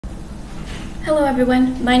Hello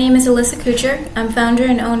everyone, my name is Alyssa Kucher. I'm founder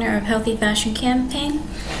and owner of Healthy Fashion Campaign,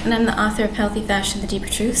 and I'm the author of Healthy Fashion, The Deeper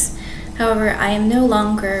Truths. However, I am no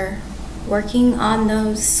longer working on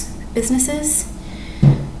those businesses,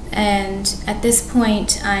 and at this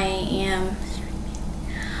point I am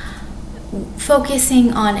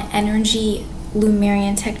focusing on energy,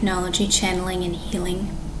 Lumerian technology, channeling and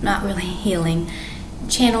healing. Not really healing,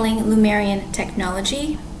 channeling Lumerian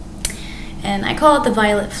technology. And I call it the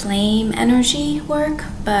violet flame energy work,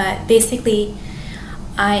 but basically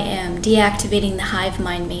I am deactivating the hive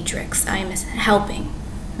mind matrix. I am helping.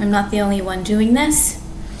 I'm not the only one doing this,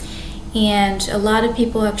 and a lot of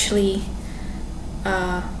people actually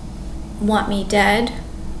want me dead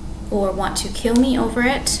or want to kill me over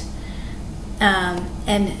it,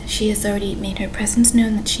 and she has already made her presence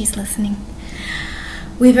known that she's listening.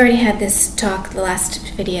 We've already had this talk the last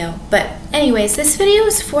video, but anyways, this video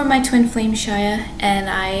is for my twin flame Shia, and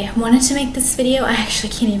I wanted to make this video. I actually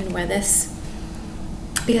can't even wear this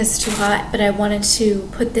because it's too hot, but I wanted to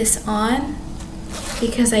put this on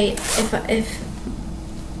because if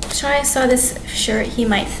Shia saw this shirt, he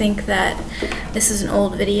might think that this is an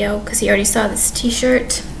old video because he already saw this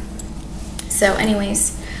t-shirt. So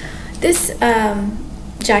anyways, this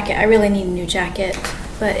jacket, I really need a new jacket,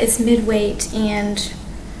 but it's mid-weight, and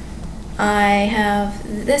I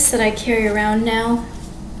have this that I carry around now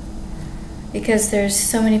because there's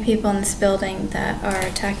so many people in this building that are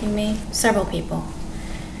attacking me, several people.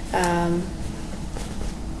 And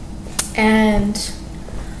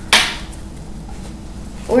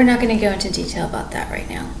we're not going to go into detail about that right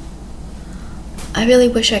now. I really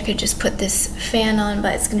wish I could just put this fan on,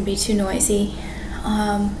 but it's going to be too noisy.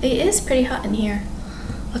 It is pretty hot in here.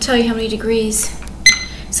 I'll tell you how many degrees.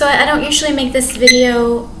 So I don't usually make this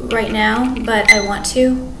video right now, but I want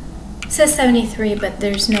to. It says 73, but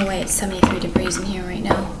there's no way it's 73 degrees in here right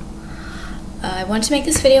now. I want to make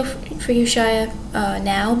this video for you, Shia,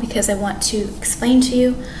 now because I want to explain to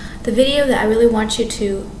you the video that I really want you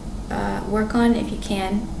to work on if you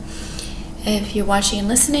can. If you're watching and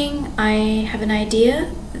listening, I have an idea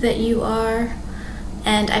that you are,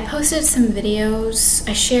 and I posted some videos.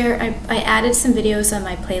 I added some videos on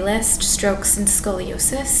my playlist, Strokes and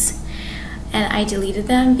Scoliosis, and I deleted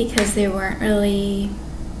them because they weren't really,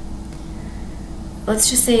 let's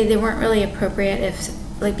just say they weren't really appropriate. If,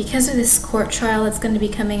 like, because of this court trial that's going to be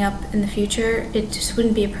coming up in the future, it just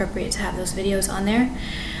wouldn't be appropriate to have those videos on there.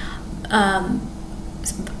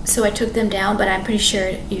 So I took them down, but I'm pretty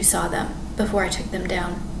sure you saw them before I took them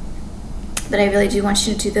down. But I really do want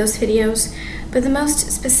you to do those videos. But the most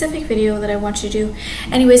specific video that I want you to do,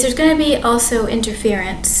 anyways, there's going to be also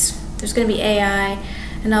interference. There's going to be AI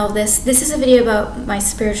and all this. This is a video about my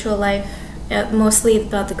spiritual life, mostly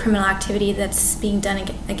about the criminal activity that's being done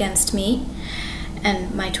against me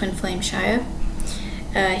and my twin flame Shia.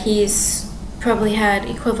 He's probably had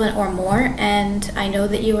equivalent or more, and I know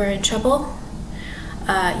that you are in trouble.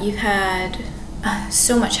 You've had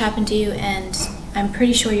so much happen to you, and I'm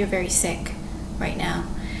pretty sure you're very sick right now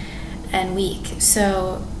and weak.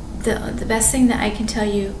 So the best thing that I can tell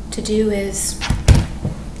you to do is,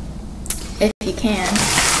 if you can,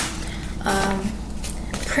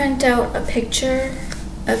 print out a picture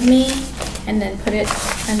of me and then put it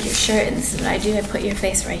under your shirt. And this is what I do. I put your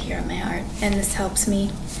face right here on my heart, and this helps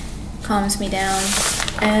me, calms me down.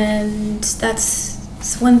 And that's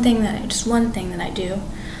just one thing that I do,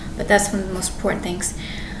 but that's one of the most important things.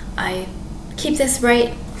 I keep this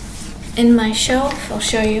right in my shelf. I'll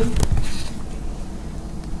show you.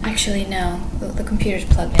 Actually, no, the computer's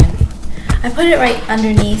plugged in. I put it right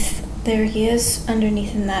underneath. There he is,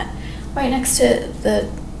 underneath in that, right next to the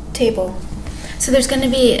table. So there's going to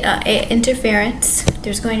be interference.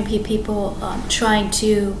 There's going to be people trying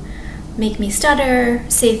to make me stutter,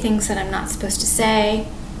 say things that I'm not supposed to say.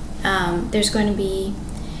 There's going to be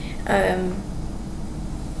a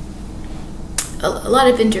lot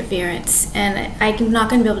of interference, and I'm not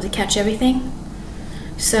going to be able to catch everything.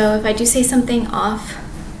 So if I do say something off,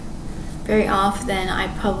 very off, then I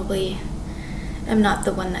probably am not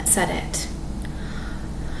the one that said it.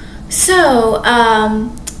 So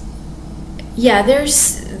yeah,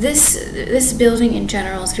 there's this building in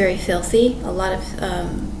general is very filthy. A lot of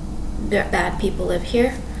bad people live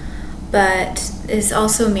here, but it's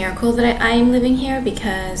also a miracle that I am living here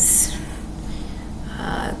because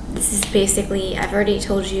this is basically, I've already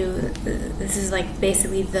told you, this is like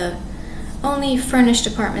basically the only furnished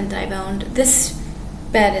apartment that I've owned. This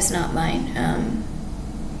bed is not mine.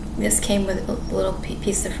 This came with a little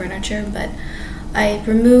piece of furniture, but I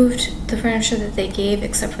removed the furniture that they gave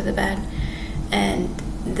except for the bed, and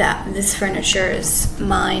this furniture is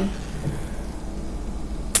mine.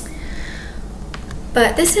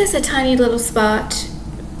 But this is a tiny little spot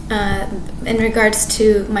in regards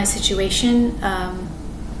to my situation.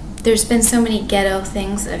 There's been so many ghetto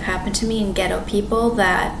things that have happened to me and ghetto people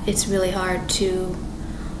that it's really hard to,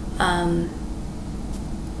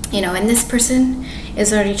 you know, and this person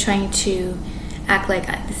is already trying to act like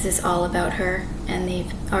this is all about her, and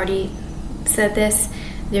they've already said this.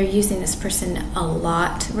 They're using this person a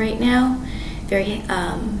lot right now, very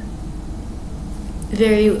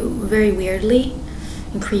weirdly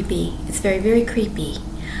and creepy. It's very, very creepy.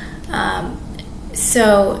 And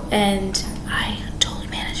I told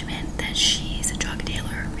management that she's a drug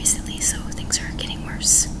dealer recently, so things are getting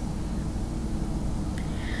worse.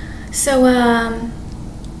 So, I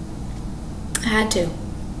had to.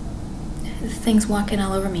 This thing's walking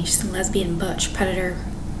all over me. She's a lesbian butch predator.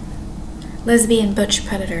 Lesbian butch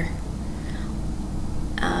predator.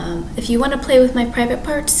 If you want to play with my private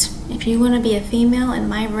parts, if you want to be a female in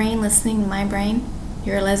my brain, listening to my brain,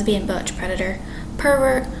 you're a lesbian butch predator,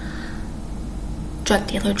 pervert, drug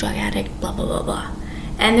dealer, drug addict, blah blah blah blah.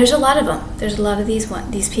 And there's a lot of them. There's a lot of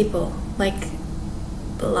these people, like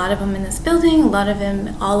a lot of them in this building, a lot of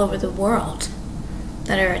them all over the world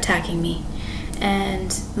that are attacking me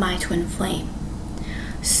and my twin flame.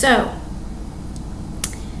 So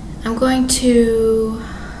I'm going to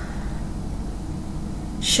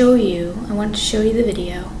show you. I want to show you the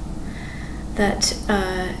video that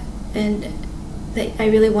I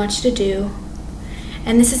really want you to do.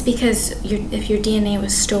 And this is because if your DNA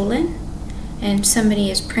was stolen and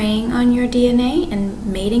somebody is preying on your DNA and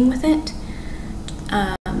mating with it,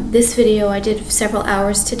 this video I did several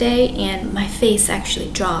hours today, and my face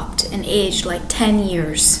actually dropped and aged like 10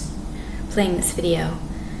 years playing this video.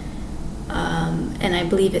 And I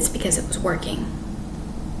believe it's because it was working.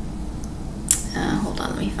 Hold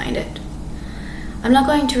on, let me find it. I'm not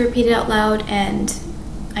going to repeat it out loud, and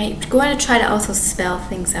I'm going to try to also spell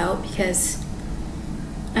things out because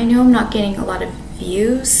I know I'm not getting a lot of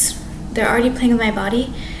views. They're already playing with my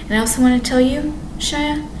body. And I also want to tell you,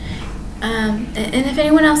 Shia, and if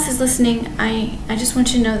anyone else is listening, I just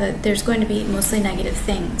want you to know that there's going to be mostly negative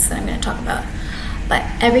things that I'm going to talk about. But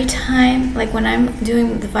every time, like when I'm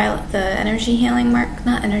doing the energy healing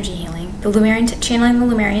not energy healing, channeling the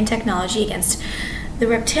Lemurian technology against the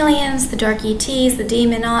reptilians, the dark ETs, the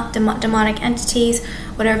demonic entities,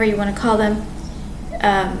 whatever you want to call them,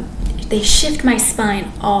 they shift my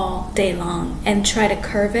spine all day long and try to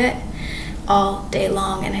curve it all day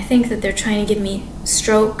long. And I think that they're trying to give me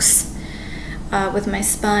strokes with my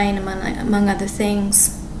spine, among other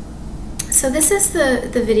things. So this is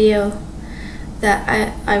the video that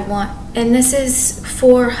I want, and this is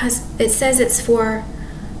for it says it's for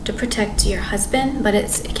to protect your husband, but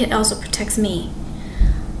it also protects me.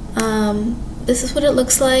 This is what it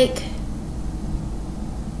looks like.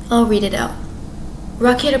 I'll read it out.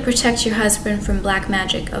 Rakia, to protect your husband from black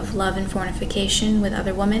magic of love and fornication with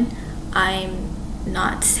other women. I'm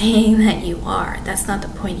not saying that you are. That's not the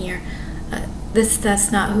point here.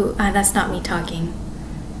 That's not me talking.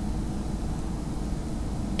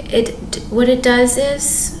 What it does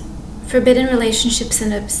is forbidden relationships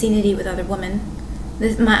and obscenity with other women.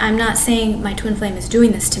 I'm not saying my twin flame is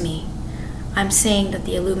doing this to me. I'm saying that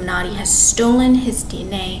the Illuminati has stolen his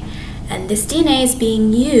DNA, and this DNA is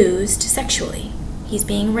being used sexually. He's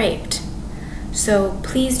being raped. So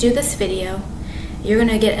please do this video. You're going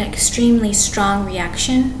to get an extremely strong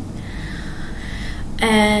reaction.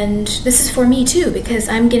 And this is for me too, because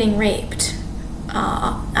I'm getting raped.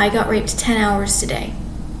 I got raped 10 hours today.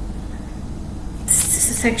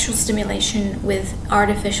 Sexual stimulation with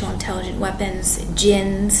artificial intelligent weapons,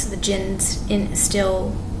 jinns, the jinns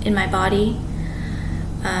still in my body.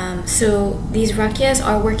 So these rakyas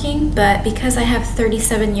are working, but because I have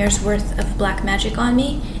 37 years worth of black magic on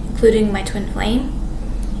me, including my twin flame,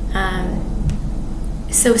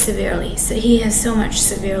 so severely. So he has so much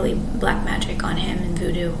severely black magic on him and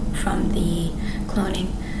voodoo from the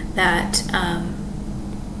cloning that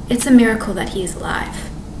it's a miracle that he is alive.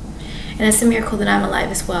 And it's a miracle that I'm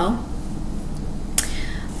alive as well.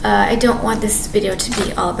 I don't want this video to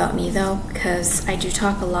be all about me though, because I do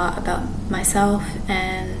talk a lot about myself,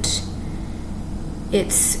 and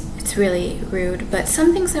it's really rude. But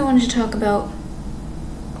some things I wanted to talk about.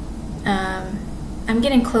 I'm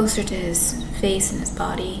getting closer to his face and his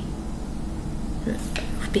body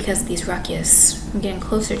because of these rakyas. I'm getting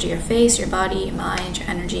closer to your face, your body, your mind, your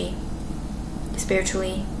energy,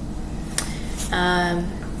 spiritually.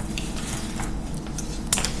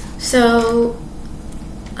 So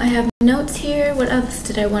I have notes here. What else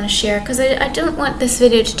did I want to share? Because I don't want this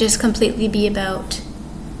video to just completely be about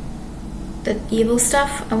the evil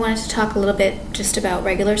stuff. I wanted to talk a little bit just about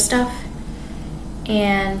regular stuff.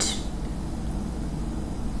 And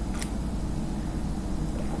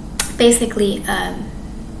basically,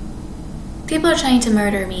 people are trying to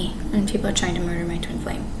murder me, and people are trying to murder my twin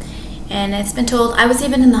flame. And it's been told, I was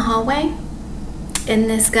even in the hallway, and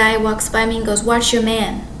this guy walks by me and goes, "Watch your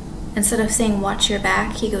man." Instead of saying, "Watch your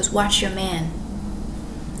back," he goes, "Watch your man."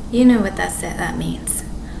 You know what that means.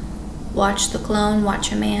 Watch the clone,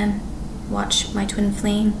 watch your man, watch my twin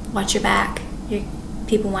flame, watch your back.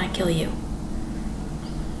 People want to kill you.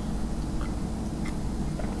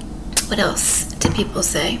 What else did people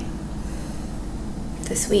say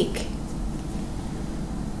this week?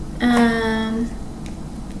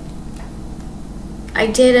 I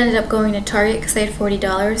did end up going to Target because I had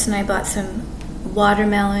 $40 and I bought some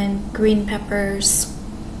watermelon, green peppers.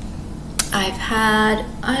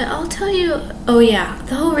 I'll tell you, oh yeah,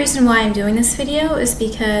 the whole reason why I'm doing this video is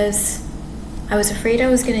because I was afraid I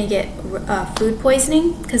was going to get food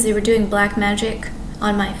poisoning because they were doing black magic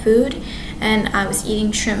on my food, and I was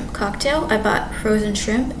eating shrimp cocktail. I bought frozen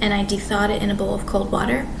shrimp and I de-thawed it in a bowl of cold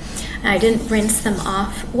water. And I didn't rinse them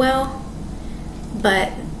off well,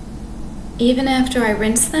 but even after I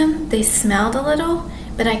rinsed them, they smelled a little,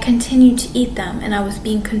 but I continued to eat them, and I was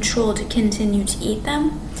being controlled to continue to eat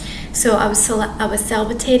them. So I was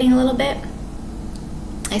salivating a little bit.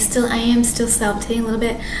 I am still salivating a little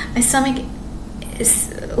bit. My stomach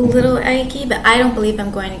is a little achy, but I don't believe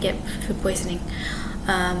I'm going to get food poisoning.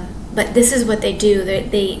 But this is what they do.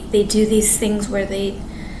 They do these things where they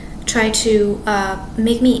try to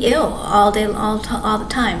make me ill all day, all the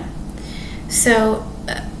time. So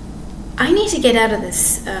I need to get out of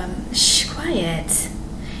this shh quiet.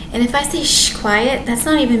 And if I say shh quiet, that's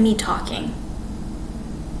not even me talking.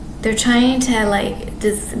 They're trying to like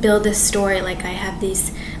build this story like I have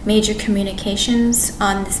these major communications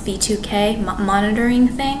on this V2K monitoring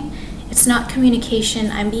thing. It's not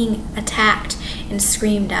communication. I'm being attacked and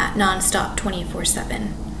screamed at nonstop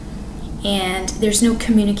 24/7. And there's no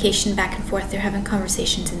communication back and forth. They're having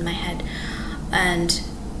conversations in my head. And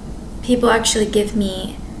people actually give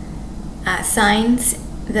me signs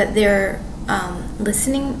that they're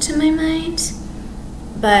listening to my mind.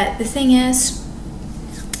 But the thing is,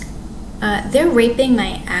 they're raping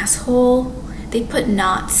my asshole. They put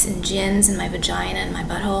knots and gins in my vagina and my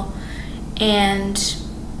butthole. And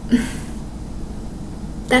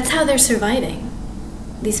that's how they're surviving.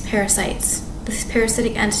 These parasites, these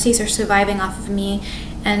parasitic entities are surviving off of me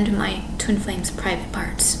and my twin flame's private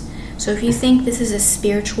parts. So if you think this is a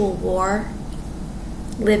spiritual war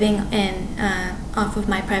living in off of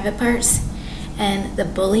my private parts and the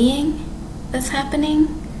bullying that's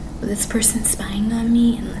happening, with this person spying on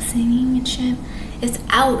me and listening and shit, it's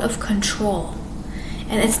out of control.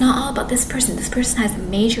 And it's not all about this person. This person has a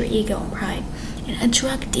major ego and pride, and a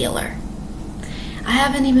drug dealer. I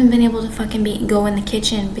haven't even been able to fucking go in the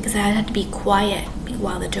kitchen because I had to be quiet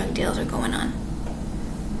while the drug deals are going on.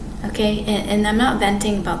 Okay, and I'm not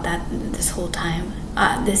venting about that this whole time.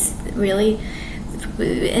 This really,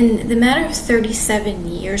 in the matter of 37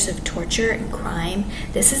 years of torture and crime,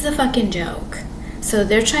 this is a fucking joke. So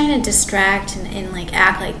they're trying to distract and like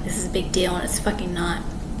act like this is a big deal, and it's fucking not.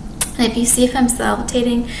 And if you see if I'm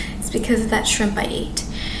salivating, it's because of that shrimp I ate.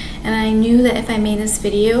 And I knew that if I made this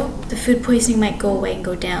video, the food poisoning might go away and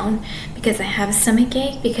go down because I have a stomach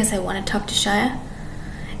ache because I want to talk to Shia.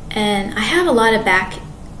 And I have a lot of back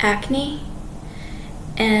acne,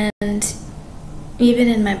 and even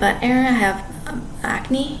in my butt area I have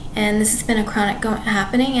acne, and this has been a chronic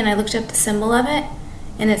happening, and I looked up the symbol of it,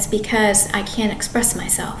 and it's because I can't express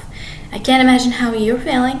myself. I can't imagine how you're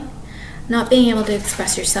feeling, not being able to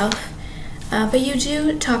express yourself, but you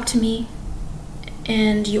do talk to me,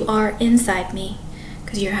 and you are inside me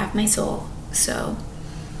because you're half my soul. So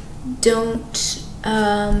don't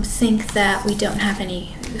think that we don't have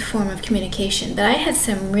any form of communication. But I had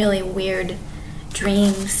some really weird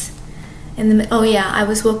dreams. Oh yeah, I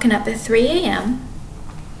was woken up at 3 a.m.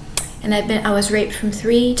 and I was raped from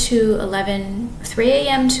 3 to 11, 3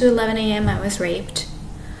 a.m. to 11 a.m. I was raped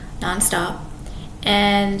nonstop,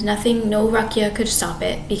 and no rukia could stop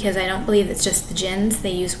it because I don't believe it's just the jinns.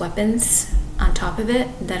 They use weapons on top of it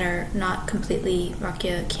that are not completely,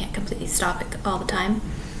 rukia can't completely stop it all the time.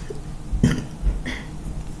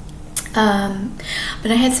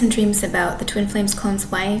 But I had some dreams about the Twin Flames clone's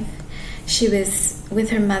wife. She was with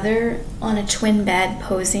her mother on a twin bed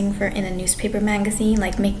posing in a newspaper magazine,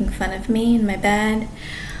 like making fun of me in my bed,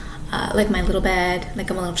 like my little bed, like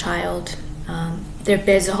I'm a little child.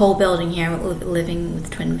 There's a whole building here living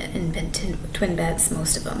with twin beds,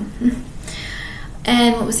 most of them.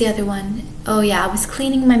 And what was the other one? Oh yeah, I was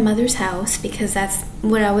cleaning my mother's house because that's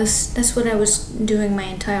what I was doing my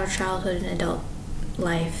entire childhood and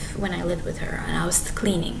life when I lived with her, and I was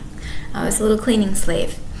cleaning. I was a little cleaning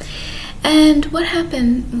slave. And what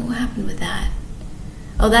happened? What happened with that?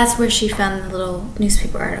 Oh, that's where she found the little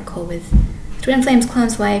newspaper article with Twin Flames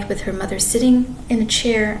clone's wife with her mother sitting in a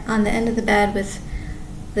chair on the end of the bed with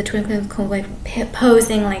the Twin Flames clone wife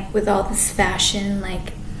posing like with all this fashion,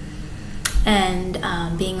 like, and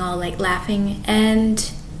being all like laughing. And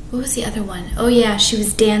what was the other one? Oh yeah, she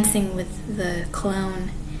was dancing with the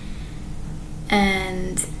clone.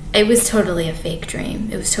 And it was totally a fake dream.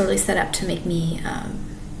 It was totally set up to make me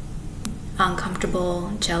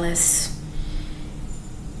uncomfortable, jealous.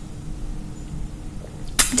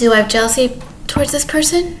 Do I have jealousy towards this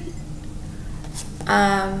person?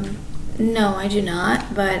 No, I do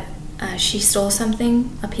not, but she stole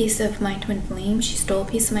something, a piece of my twin flame. She stole a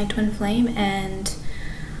piece of my twin flame, and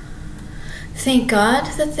thank God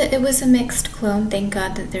that it was a mixed clone. Thank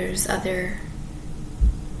God that there's other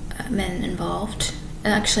men involved. It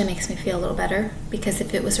actually makes me feel a little better, because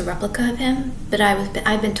if it was a replica of him, but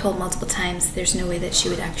I've been told multiple times there's no way that she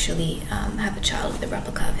would actually have a child with a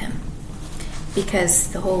replica of him, because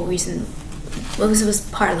the whole reason was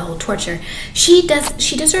part of the whole torture. She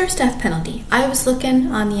deserves death penalty. I was looking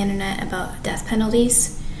on the internet about death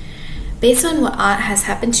penalties. Based on what has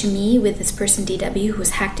happened to me with this person DW, who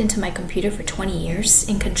was hacked into my computer for 20 years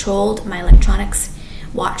and controlled my electronics,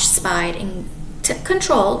 watched, spied, and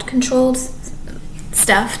controlled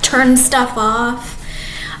stuff, turned stuff off,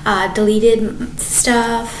 deleted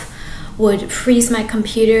stuff, would freeze my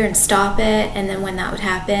computer and stop it, and then when that would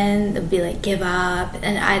happen, it would be like, give up,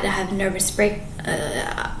 and I'd have a nervous break.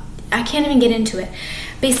 I can't even get into it.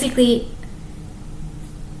 Basically,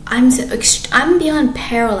 I'm beyond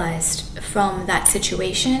paralyzed from that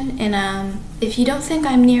situation, and if you don't think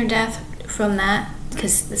I'm near death from that,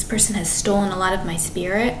 because this person has stolen a lot of my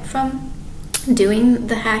spirit from doing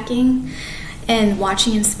the hacking and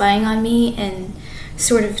watching and spying on me, and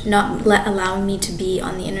sort of not allowing me to be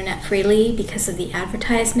on the internet freely because of the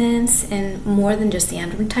advertisements, and more than just the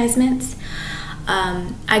advertisements.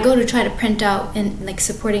 I go to try to print out and like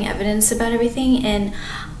supporting evidence about everything, and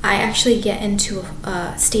I actually get into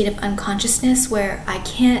a state of unconsciousness where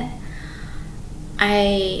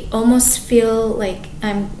I almost feel like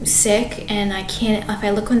I'm sick, and I can't, if I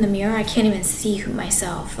look in the mirror, I can't even see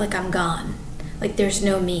myself, like I'm gone. Like there's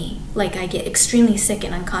no me. Like I get extremely sick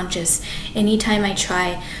and unconscious anytime I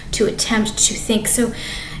try to attempt to think. So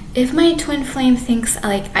if my twin flame thinks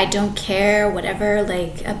like I don't care, whatever,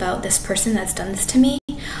 like about this person that's done this to me,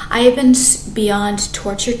 I have been beyond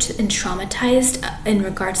tortured and traumatized in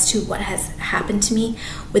regards to what has happened to me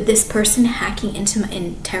with this person hacking into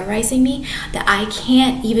and terrorizing me, that I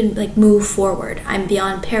can't even like move forward. I'm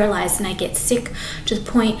beyond paralyzed, and I get sick to the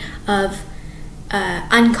point of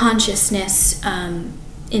unconsciousness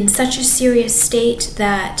in such a serious state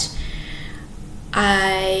that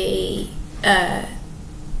I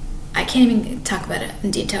can't even talk about it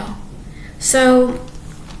in detail. So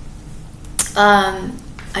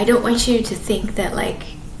I don't want you to think that like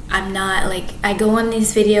I'm not, like I go on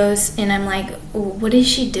these videos and I'm like, what is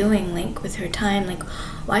she doing like with her time? Like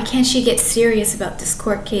why can't she get serious about this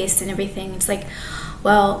court case and everything? It's like,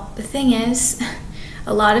 well, the thing is,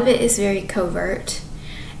 a lot of it is very covert,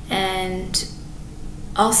 and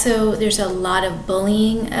also there's a lot of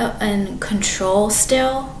bullying and control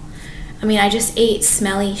still. I mean, I just ate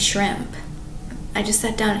smelly shrimp. I just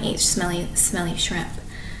sat down and ate smelly shrimp,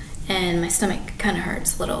 and my stomach kind of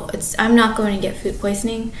hurts a little. I'm not going to get food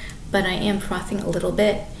poisoning, but I am frothing a little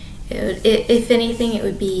bit. If anything, it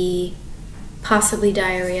would be possibly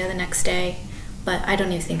diarrhea the next day, but I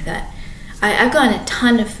don't even think that. I've gotten a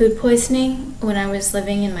ton of food poisoning when I was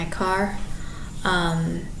living in my car.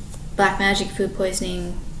 Black magic food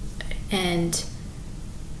poisoning, and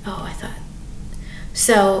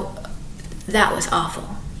so that was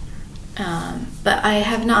awful. But I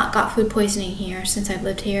have not got food poisoning here since I've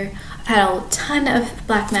lived here. I've had a ton of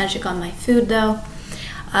black magic on my food though,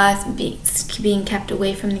 being kept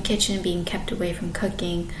away from the kitchen, being kept away from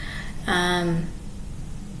cooking, and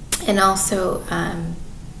also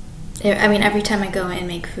I mean, every time I go and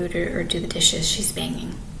make food or do the dishes, she's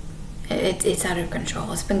banging. It's out of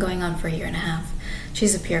control. It's been going on for a year and a half.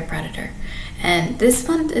 She's a pure predator. And this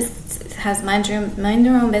one has mind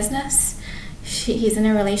their own business. He's in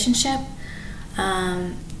a relationship.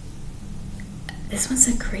 This one's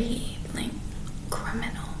a great, like,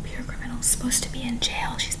 criminal, pure criminal. Supposed to be in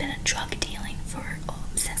jail. She's been in drug dealing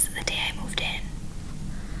since the day I moved in.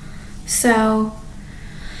 So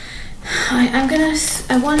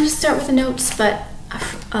I wanted to start with the notes, but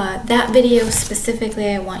that video specifically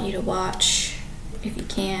I want you to watch if you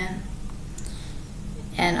can.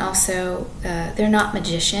 and also they're not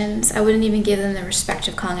magicians. I wouldn't even give them the respect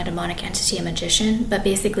of calling a demonic entity a magician, but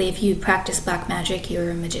basically if you practice black magic,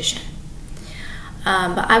 you're a magician.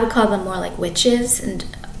 But I would call them more like witches, and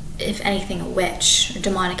if anything, a witch, a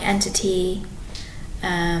demonic entity.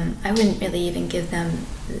 I wouldn't really even give them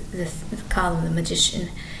call them the magician.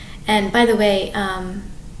 And by the way,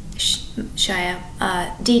 Shia,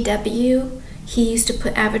 DW, he used to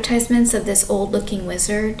put advertisements of this old-looking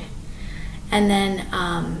wizard, and then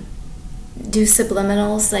do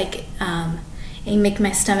subliminals like and make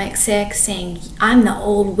my stomach sick, saying, "I'm the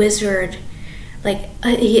old wizard." Like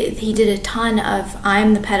he did a ton of,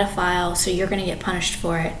 "I'm the pedophile, so you're gonna get punished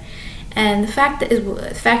for it." And the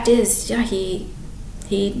fact is, yeah, he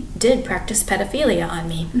did practice pedophilia on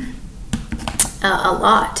me a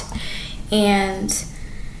lot, and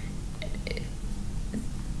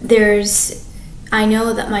I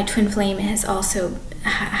know that my twin flame has also.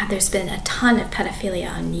 There's been a ton of pedophilia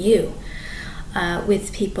on you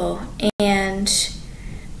with people, and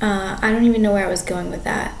I don't even know where I was going with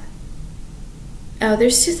that. Oh,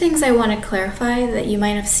 there's two things I want to clarify that you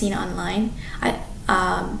might have seen online.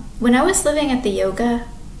 When I was living at the yoga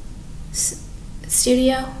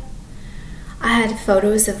studio, I had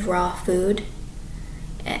photos of raw food.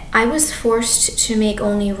 I was forced to make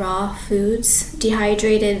only raw foods,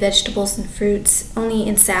 dehydrated vegetables and fruits, only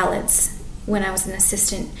in salads, when I was an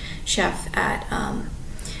assistant chef at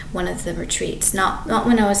one of the retreats, not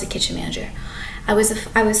when I was a kitchen manager. I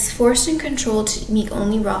was forced and controlled to make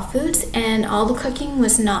only raw foods, and all the cooking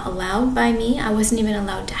was not allowed by me. I wasn't even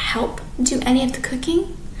allowed to help do any of the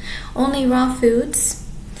cooking, only raw foods,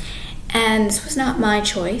 and this was not my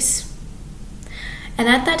choice. And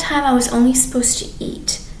at that time, I was only supposed to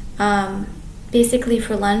eat. Basically,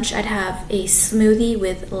 for lunch, I'd have a smoothie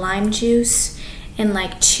with lime juice and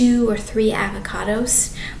like 2 or 3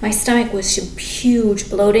 avocados. My stomach was huge,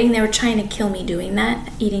 bloating. They were trying to kill me doing that,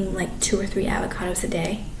 eating like 2 or 3 avocados a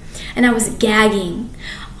day. And I was gagging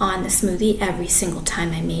on the smoothie every single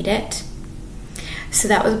time I made it. So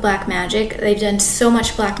that was black magic. They've done so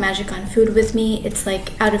much black magic on food with me. It's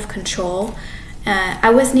like out of control. I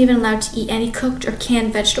wasn't even allowed to eat any cooked or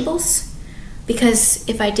canned vegetables, because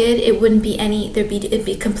if I did, it wouldn't be it'd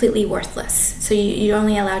be completely worthless. So you're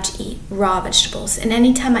only allowed to eat raw vegetables. And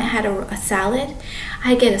anytime I had a salad,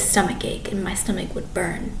 I'd get a stomach ache and my stomach would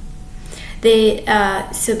burn. They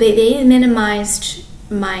minimized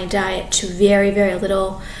my diet to very, very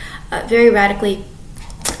little, very radically,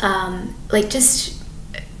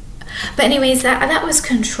 but anyways, that was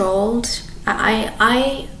controlled.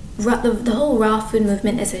 The whole raw food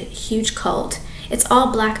movement is a huge cult. It's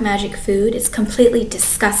all black magic food. It's completely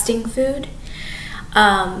disgusting food.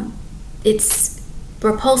 It's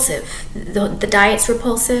repulsive. The diet's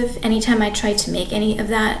repulsive. Anytime I tried to make any of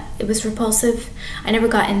that, it was repulsive. I never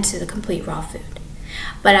got into the complete raw food.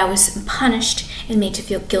 But I was punished and made to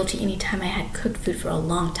feel guilty anytime I had cooked food for a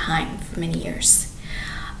long time, for many years.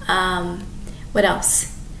 What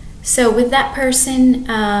else? So with that person,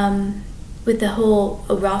 with the whole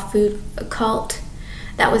raw food cult,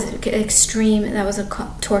 that was extreme. That was a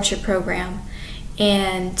torture program,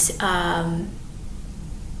 and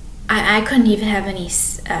I couldn't even have any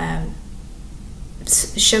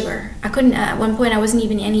sugar. I couldn't. At one point, I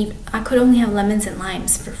could only have lemons and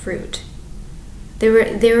limes for fruit. They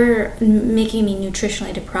were making me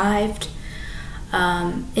nutritionally deprived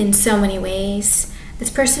in so many ways. This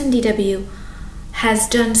person, DW, has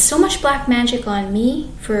done so much black magic on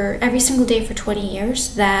me for every single day for 20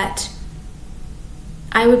 years that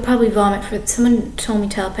I would probably vomit someone told me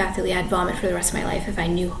telepathically I'd vomit for the rest of my life if I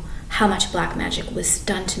knew how much black magic was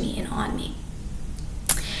done to me and on me.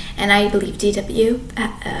 And I believe DW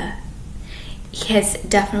has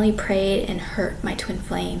definitely preyed and hurt my twin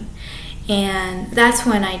flame. And that's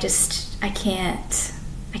when I can't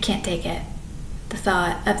take it, the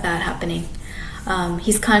thought of that happening.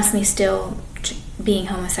 He's constantly still being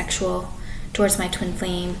homosexual towards my twin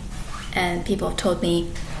flame, and people have told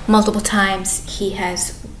me multiple times he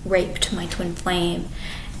has raped my twin flame.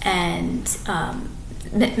 And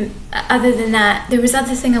other than that, there was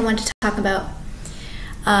other thing I wanted to talk about.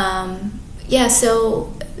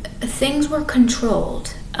 So things were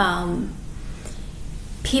controlled.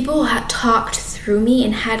 People had talked through me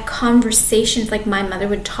and had conversations, like my mother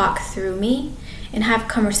would talk through me and have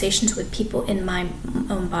conversations with people in my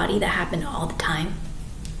own body. That happened all the time.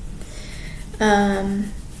 I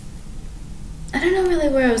don't know really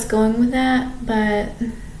where I was going with that, but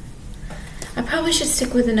I probably should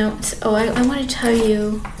stick with the notes. Oh, I want to tell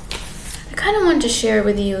you, I kind of wanted to share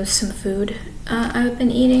with you some food I've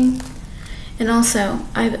been eating. And also,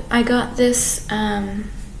 I got this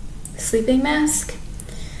sleeping mask.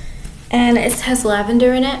 and it has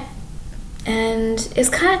lavender in it, and it's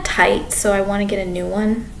kind of tight, so I want to get a new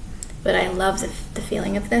one, but I love the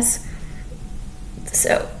feeling of this.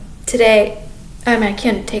 So today, I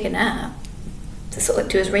can't take a nap. This will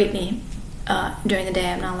do is rape me during the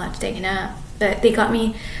day. I'm not allowed to take a nap, but they got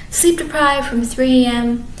me sleep deprived from 3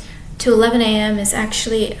 a.m. to 11 a.m. is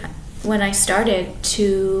actually when I started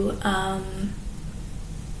to do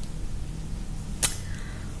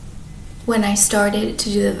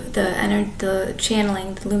the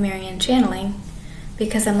channeling, the Lumerian channeling,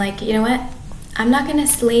 because I'm like, you know what? I'm not gonna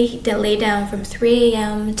lay down from 3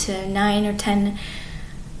 a.m. to 9 or 10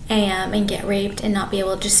 a.m. and get raped and not be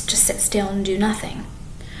able to just sit still and do nothing.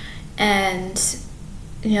 And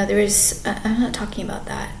you know, I'm not talking about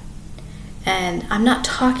that. And I'm not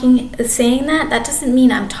saying that doesn't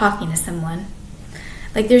mean I'm talking to someone.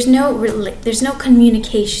 Like there's no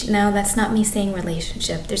communication. Now that's not me saying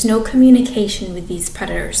relationship. There's no communication with these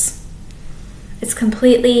predators. It's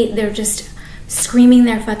completely, they're just screaming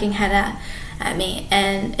their fucking head at me.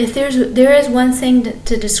 And if there is one thing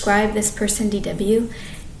to describe this person, DW,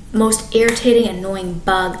 most irritating, annoying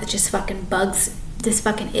bug that just fucking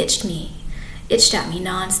itched at me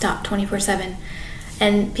nonstop, 24/7.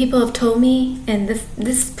 And people have told me, and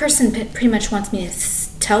this person pretty much wants me to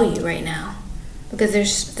tell you right now, because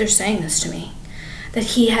they're saying this to me, that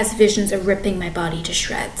he has visions of ripping my body to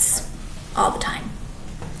shreds all the time.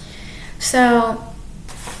 So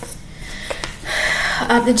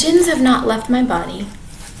the jinns have not left my body.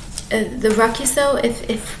 The ruckus though,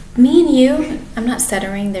 if me and you, I'm not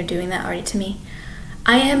stuttering, they're doing that already to me.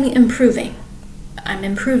 I am improving. I'm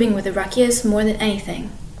improving with the ruckus more than anything.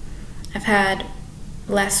 I've had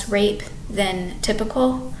less rape than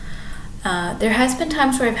typical. There has been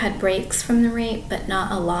times where I've had breaks from the rape, but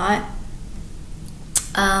not a lot.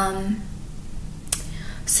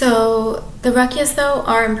 So the ruckus though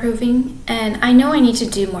are improving, and I know I need to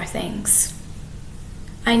do more things.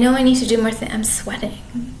 I'm sweating.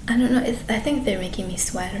 I don't know, I think they're making me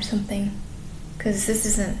sweat or something, because this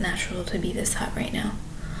isn't natural to be this hot right now.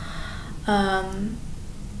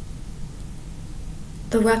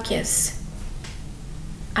 The ruckus.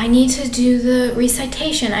 I need to do the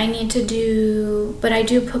recitation. But I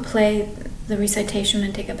do play the recitation when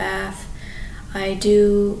I take a bath. I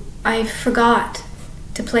forgot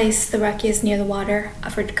to place the ruckus near the water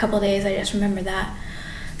for a couple of days. I just remember that.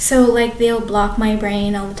 So like they'll block my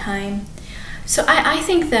brain all the time. So I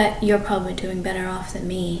think that you're probably doing better off than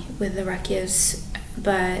me with the ruckus,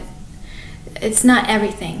 but it's not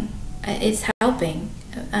everything. It's helping,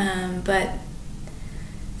 but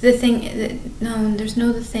the thing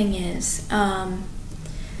is,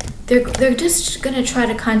 they're just gonna try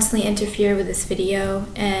to constantly interfere with this video,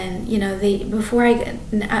 and you know,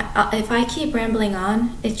 if I keep rambling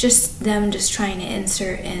on, it's just them just trying to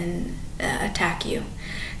insert and attack you.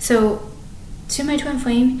 So to my twin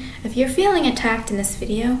flame, if you're feeling attacked in this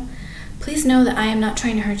video, please know that I am not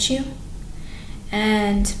trying to hurt you,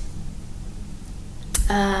 and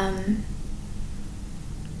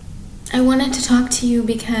I wanted to talk to you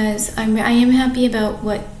because I am happy about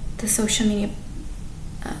what the social media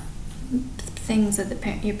things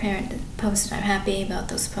that your parent posted. I'm happy about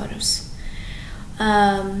those photos.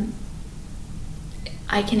 I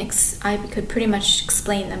could pretty much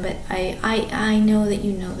explain them, but I know that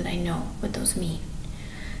you know that I know what those mean.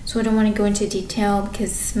 So I don't want to go into detail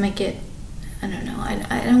because it might get, I don't know,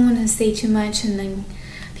 I don't want to say too much and then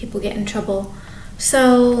people get in trouble.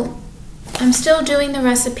 So I'm still doing the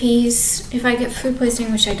recipes. If I get food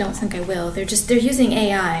poisoning, which I don't think I will, they're using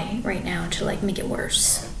AI right now to like make it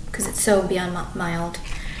worse because it's so beyond mild.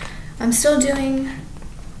 I'm still doing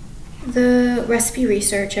the recipe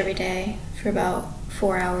research every day for about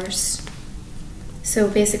 4 hours. So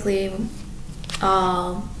basically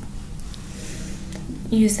I'll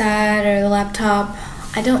use that or the laptop.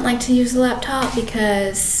 I don't like to use the laptop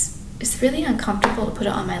because it's really uncomfortable to put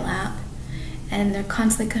it on my lap, and they're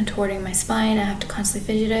constantly contorting my spine. I have to constantly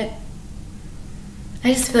fidget it.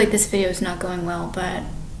 I just feel like this video is not going well, but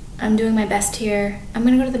I'm doing my best here. I'm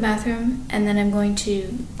gonna go to the bathroom and then I'm going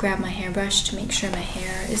to grab my hairbrush to make sure my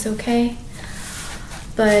hair is okay.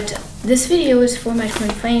 But this video is for my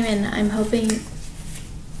twin flame, and I'm hoping,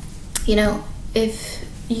 you know, if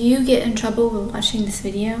you get in trouble with watching this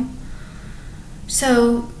video.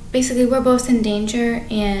 So basically we're both in danger,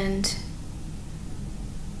 and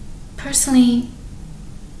personally,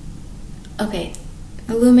 okay,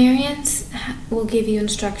 the Lumerians will give you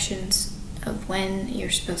instructions of when you're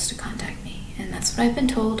supposed to contact me, and that's what I've been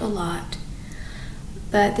told a lot.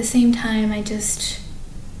 But at the same time, I just,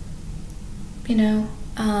 you know,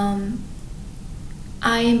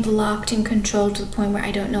 I am blocked and controlled to the point where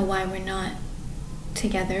I don't know why we're not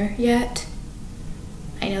together yet.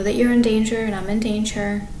 I know that you're in danger and I'm in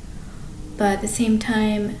danger, but at the same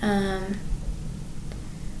time,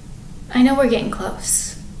 I know we're getting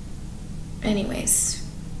close. Anyways,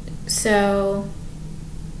 so,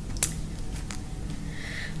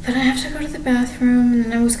 but I have to go to the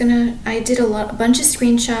bathroom, and I did a bunch of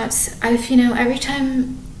screenshots. Every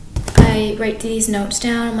time I write these notes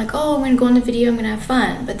down, I'm like, oh, I'm gonna go on the video, I'm gonna have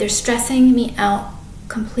fun, but they're stressing me out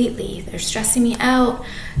completely. They're stressing me out,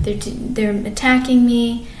 they're attacking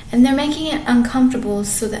me, and they're making it uncomfortable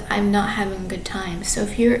so that I'm not having a good time. So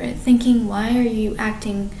if you're thinking, why are you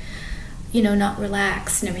acting, not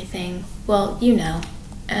relaxed and everything, well,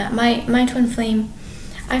 my twin flame,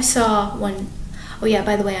 I saw one. Oh yeah,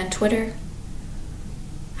 by the way, on Twitter,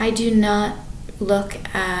 I do not look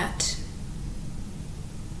at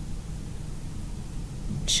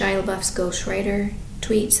Shia LaBeouf's ghostwriter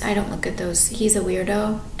tweets. I don't look at those. He's a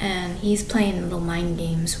weirdo, and he's playing little mind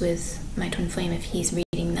games with my twin flame if he's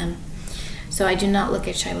reading them. So I do not look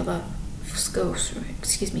at Shia LaBeouf's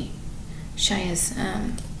Shia's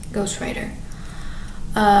ghostwriter.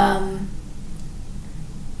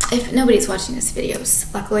 If nobody's watching this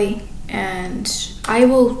videos, luckily, and I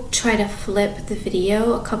will try to flip the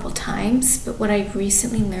video a couple times, but what I've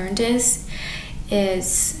recently learned is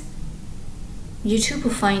YouTube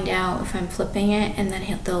will find out if I'm flipping it, and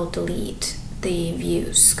then they'll delete the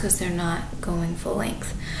views because they're not going full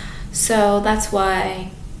length. So that's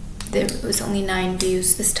why there was only 9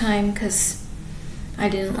 views this time, because I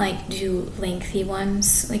didn't do lengthy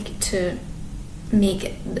ones, to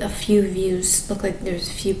make a few views look like there's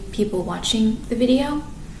a few people watching the video.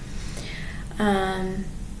 And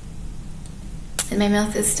my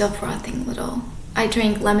mouth is still frothing a little. I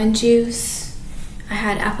drank lemon juice. I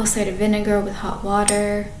had apple cider vinegar with hot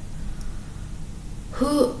water.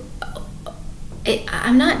 I'm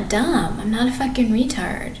not dumb. I'm not a fucking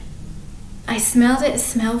retard. I smelled it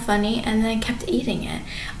smelled funny, and then I kept eating it.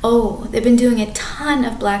 Oh, they've been doing a ton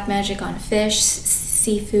of black magic on fish,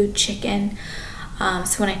 seafood, chicken.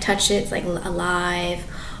 So when I touch it, it's alive.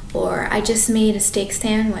 Or I just made a steak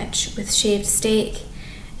sandwich with shaved steak,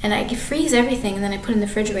 and I freeze everything and then I put it in the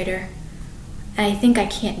refrigerator. And I think I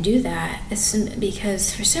can't do that. It's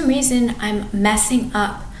because for some reason I'm messing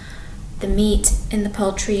up the meat and the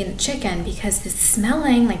poultry and the chicken, because it's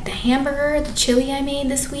smelling like the hamburger, the chili I made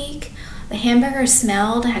this week. The hamburger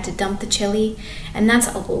smelled. I had to dump the chili, and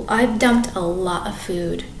I've dumped a lot of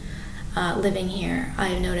food living here,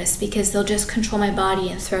 I've noticed, because they'll just control my body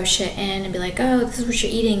and throw shit in and be like, oh, this is what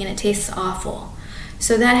you're eating, and it tastes awful.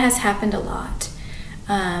 So that has happened a lot.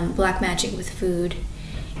 Black magic with food.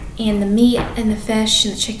 And the meat and the fish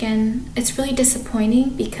and the chicken, it's really disappointing,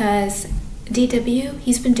 because DW,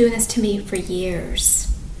 he's been doing this to me for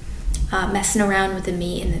years, messing around with the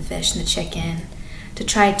meat and the fish and the chicken to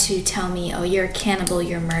try to tell me, oh, you're a cannibal,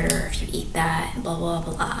 you're a murderer if you eat that, blah, blah,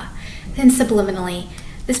 blah. Then subliminally,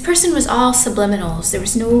 this person was all subliminals. There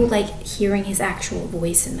was no hearing his actual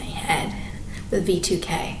voice in my head with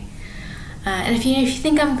V2K. And if you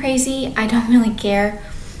think I'm crazy, I don't really care.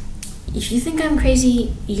 If you think I'm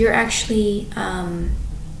crazy, you're actually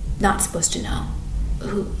not supposed to know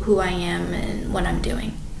who I am and what I'm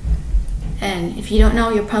doing. And if you don't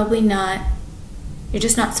know, you're probably not, you're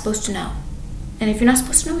just not supposed to know. And if you're not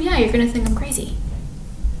supposed to know, yeah, you're gonna think I'm crazy.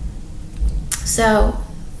 So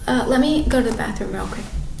let me go to the bathroom real quick.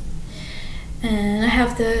 And I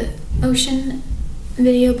have the ocean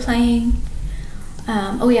video playing.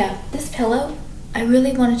 Oh yeah, this pillow, I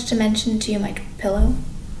really wanted to mention to you my pillow.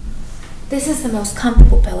 This is the most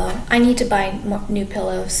comfortable pillow. I need to buy more new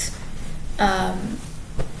pillows.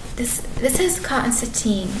 This is cotton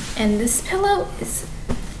sateen, and this pillow is,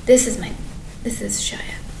 this is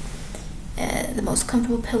Shia. The most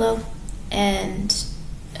comfortable pillow, and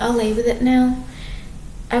I'll lay with it now.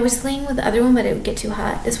 I was laying with the other one, but it would get too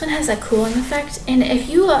hot. This one has a cooling effect, and if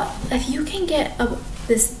you can get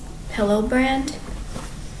this pillow brand,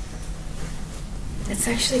 it's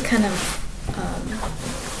actually kind of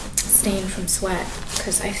stained from sweat,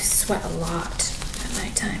 because I sweat a lot at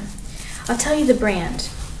nighttime. I'll tell you the brand.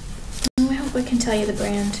 I hope I can tell you the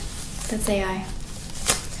brand. That's AI.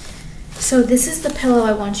 So this is the pillow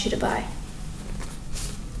I want you to buy.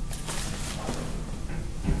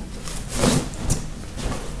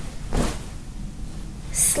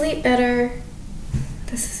 Sleep better.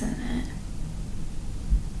 This isn't it.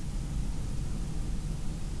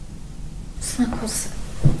 It's not called.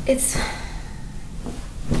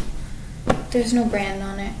 There's no brand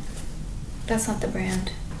on it. That's not the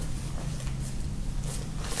brand.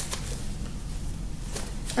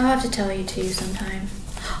 I'll have to tell you to sometime.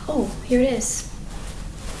 Oh, here it is.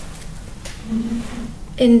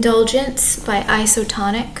 Indulgence by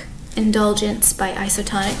Isotonic. Indulgence by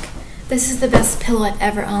Isotonic. This is the best pillow I've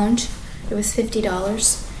ever owned. It was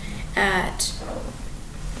 $50 at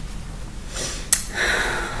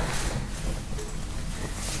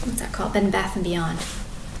what's that called? Bed Bath & Beyond.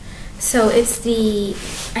 So it's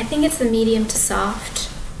I think it's the medium to soft,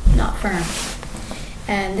 not firm.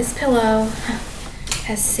 And this pillow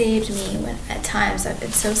has saved me when at times I've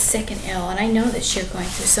been so sick and ill, and I know that you're going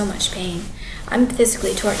through so much pain. I'm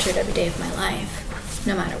physically tortured every day of my life,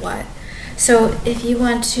 no matter what. So if you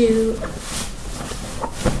want to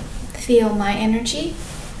feel my energy,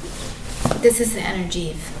 this is the energy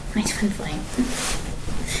of my twin flame.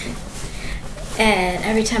 And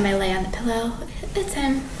every time I lay on the pillow, it's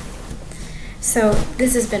him. So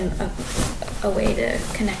this has been a way to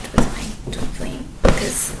connect with my twin flame,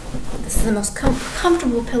 because this is the most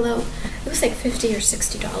comfortable pillow. It was like $50 or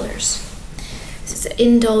 $60. This is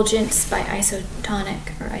Indulgence by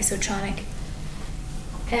Isotonic or Isotronic.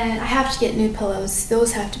 And I have to get new pillows.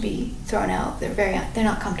 Those have to be thrown out. They're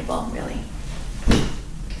not comfortable, really.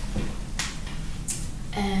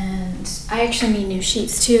 And I actually need new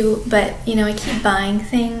sheets too, but you know, I keep buying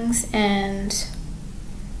things and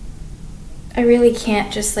I really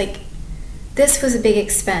can't just this was a big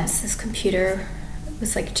expense. This computer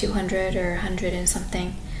was like $200 or $100 and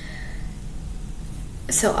something.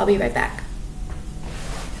 So I'll be right back.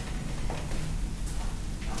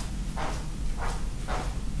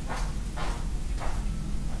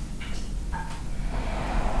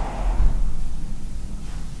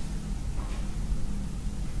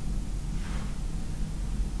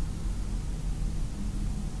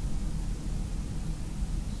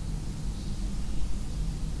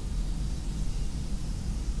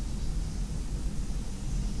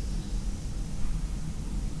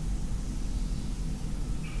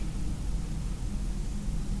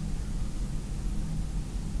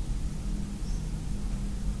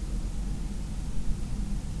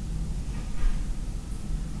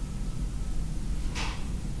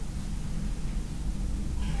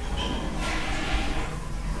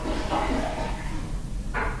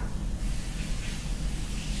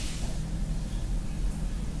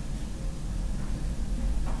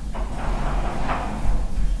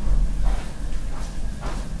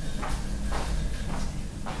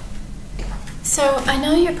 So I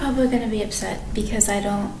know you're probably going to be upset because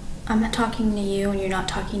I'm not talking to you and you're not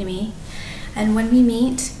talking to me. And when we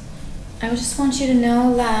meet, I just want you to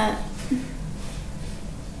know that,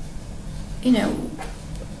 you know,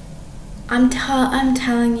 I'm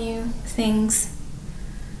telling you things.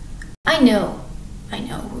 I know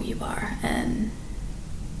who you are, and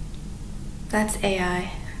that's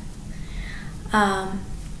AI. Oh,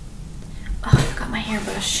 I forgot my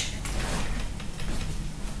hairbrush.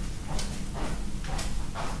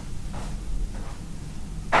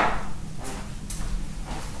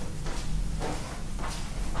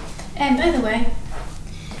 And by the way,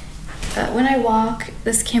 when I walk,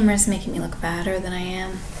 this camera is making me look fatter than I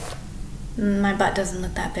am. My butt doesn't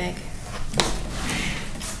look that big.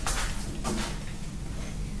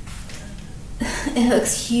 It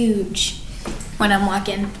looks huge when I'm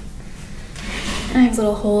walking. I have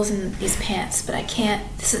little holes in these pants, but I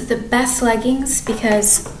can't. This is the best leggings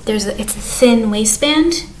because it's a thin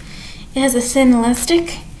waistband. It has a thin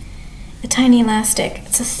elastic, a tiny elastic.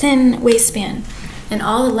 It's a thin waistband. And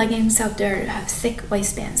all the leggings out there have thick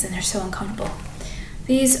waistbands and they're so uncomfortable.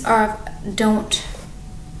 These don't.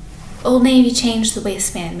 Old Navy changed the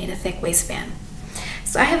waistband, made a thick waistband.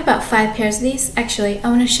 So I have about 5 pairs of these. Actually, I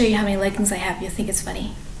want to show you how many leggings I have. You'll think it's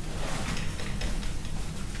funny.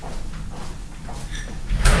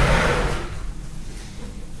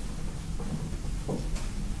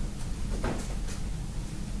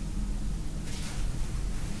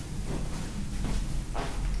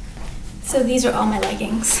 So these are all my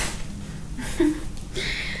leggings.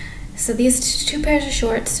 So these 2 pairs of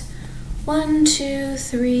shorts. 1, 2,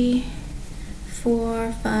 3,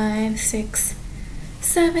 4, 5, 6,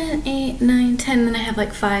 7, 8, 9, 10. Then I have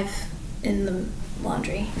like 5 in the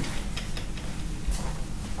laundry.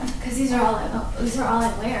 Because these are all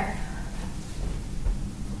I wear.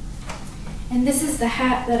 And this is the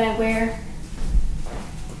hat that I wear.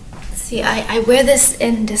 See, I wear this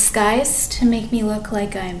in disguise to make me look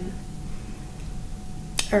like I'm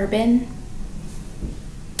urban.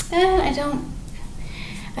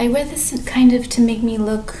 I wear this kind of to make me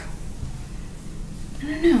look, I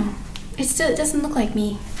don't know. It doesn't look like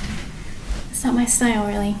me. It's not my style,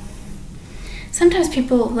 really. Sometimes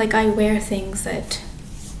people, I wear things that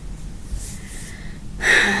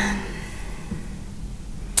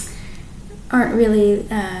aren't really,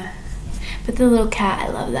 but the little cat,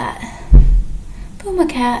 I love that. Puma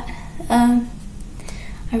cat. I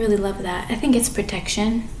really love that. I think it's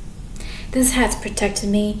protection. This hat's protected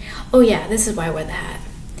me. Oh yeah, this is why I wear the hat.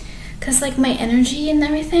 Cause like my energy and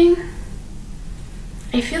everything,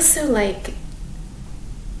 I feel so like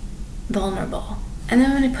vulnerable. And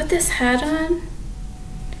then when I put this hat on,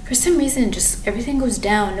 for some reason just everything goes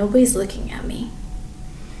down. Nobody's looking at me.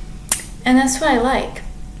 And that's what I like.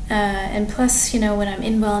 And plus, you know, when I'm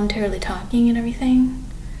involuntarily talking and everything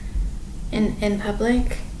in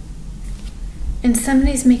public, and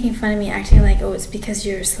somebody's making fun of me acting like, oh, it's because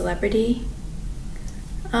you're a celebrity,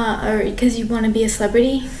 or because you want to be a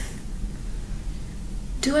celebrity.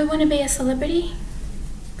 Do I want to be a celebrity?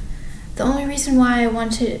 The only reason why I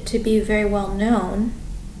want to be very well known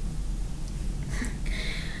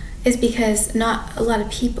is because not a lot of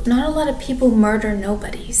people murder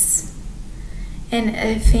nobodies. And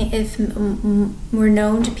if we're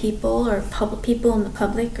known to people, or people in the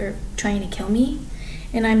public are trying to kill me,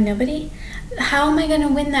 and I'm nobody, how am I going to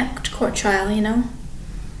win that court trial, you know?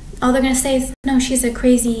 All they're going to say is, no, she's a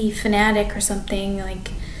crazy fanatic or something,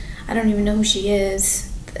 like, I don't even know who she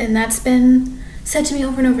is. And that's been said to me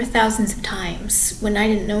over and over thousands of times, when I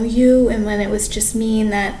didn't know you, and when it was just me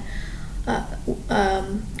and that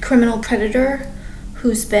criminal predator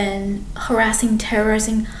who's been harassing,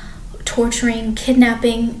 terrorizing, torturing,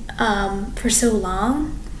 kidnapping for so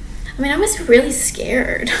long. I mean, I was really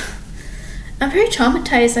scared. I'm very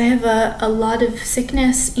traumatized. I have a lot of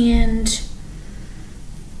sickness and...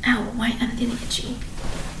 Ow, why? I'm getting itchy.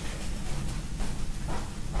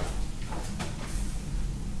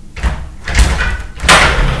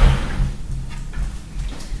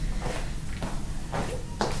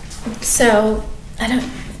 So, I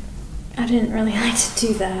didn't really like to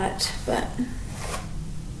do that, but...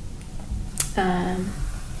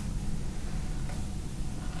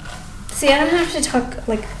 see, I don't have to talk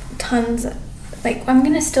like tons, like I'm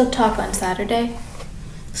gonna still talk on Saturday,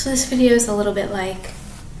 so this video is a little bit like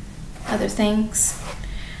other things.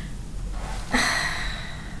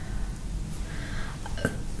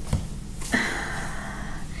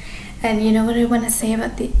 And you know what I want to say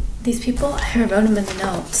about these people? I wrote them in the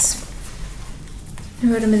notes.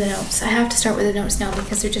 I have to start with the notes now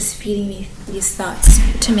because they're just feeding me these thoughts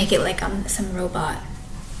to make it like I'm some robot.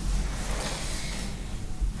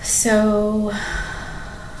 So,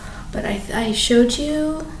 but I showed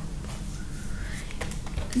you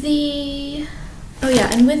the, oh yeah,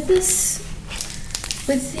 and with this,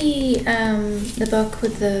 with the book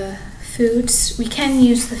with the foods, we can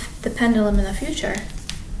use the pendulum in the future.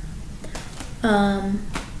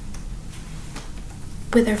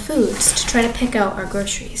 With our foods, to try to pick out our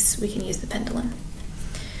groceries, we can use the pendulum.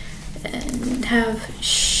 And have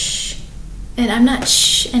shh, and I'm not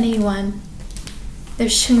shh anyone. They're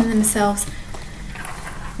shooing themselves.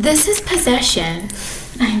 This is possession.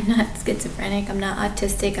 I'm not schizophrenic, I'm not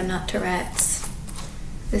autistic, I'm not Tourette's.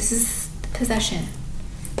 This is possession.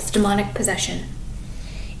 It's demonic possession.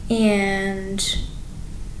 And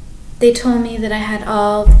they told me that I had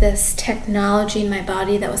all of this technology in my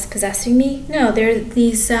body that was possessing me. No, there are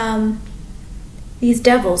these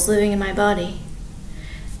devils living in my body.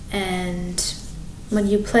 And when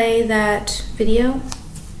you play that video,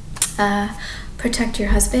 protect your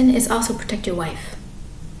husband is also protect your wife.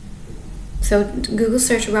 So Google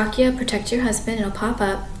search Rakia protect your husband, it'll pop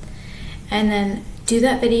up, and then do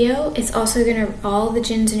that video. It's also gonna, all the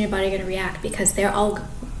jinns in your body are gonna react because they're all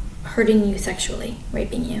hurting you sexually,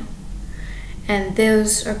 raping you. And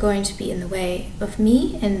those are going to be in the way of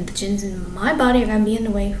me, and the jinns in my body are gonna be in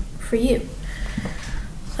the way for you.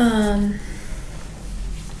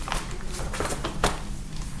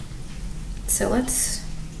 So let's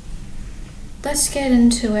get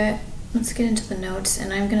into it. Let's get into the notes,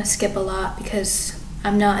 and I'm gonna skip a lot because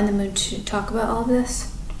I'm not in the mood to talk about all of this.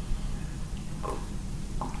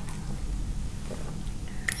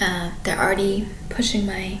 They're already pushing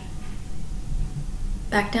my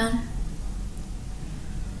back down.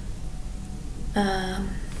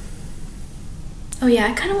 Oh yeah,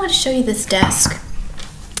 I kind of want to show you this desk.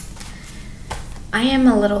 I am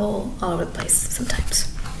a little all over the place sometimes.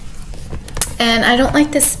 And I don't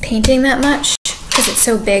like this painting that much because it's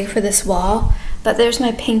so big for this wall. But there's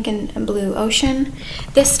my pink and blue ocean.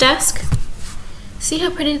 This desk, see how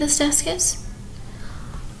pretty this desk is?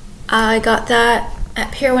 I got that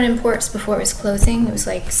at Pier 1 Imports before it was closing. It was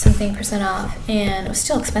like something % off, and it was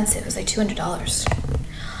still expensive. It was like $200.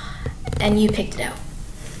 And you picked it out.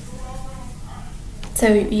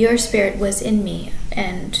 So your spirit was in me,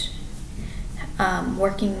 and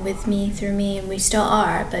working with me, through me, and we still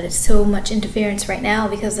are, but it's so much interference right now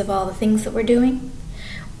because of all the things that we're doing.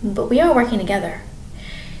 But we are working together.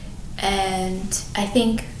 And I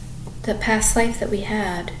think the past life that we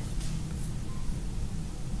had,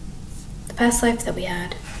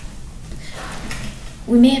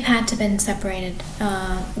 we may have had to been separated.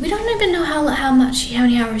 We don't even know how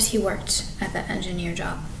many hours he worked at that engineer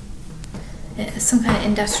job. It's some kind of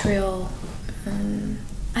industrial,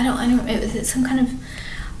 it was some kind of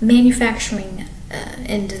manufacturing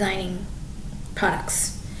and designing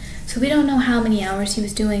products. So we don't know how many hours he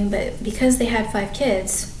was doing, but because they had 5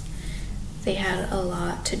 kids, they had a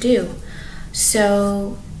lot to do.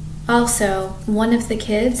 So also, one of the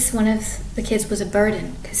kids was a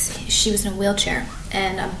burden because she was in a wheelchair,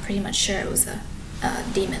 and I'm pretty much sure it was a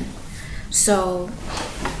demon. So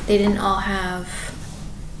they didn't all have,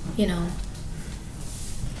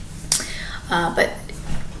 but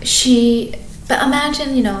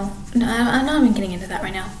imagine, I'm not even getting into that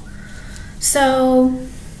right now. So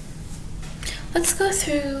let's go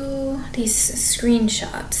through these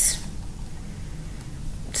screenshots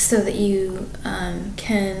so that you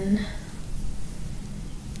can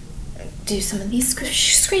do some of these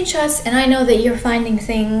screenshots. And I know that you're finding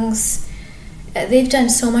things. They've done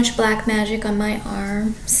so much black magic on my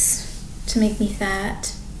arms to make me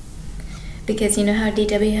fat. Because you know how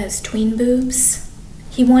DW has tween boobs?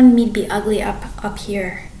 He wanted me to be ugly up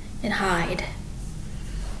here and hide.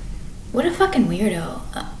 What a fucking weirdo.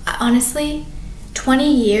 Honestly,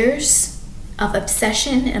 20 years of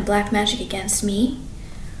obsession and black magic against me.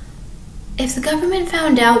 If the government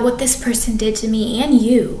found out what this person did to me and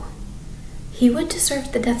you, he would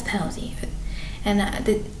deserve the death penalty. And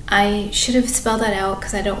I should have spelled that out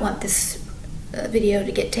because I don't want this video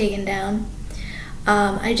to get taken down.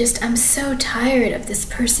 I'm so tired of this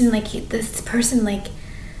person,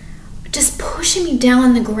 just pushing me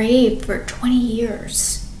down the grave for 20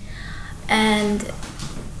 years. And,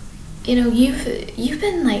 you've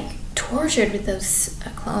been, tortured with those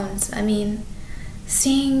clones. I mean,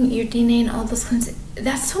 seeing your DNA and all those clones,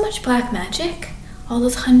 that's so much black magic. All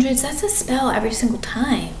those hundreds, that's a spell every single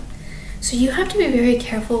time. So you have to be very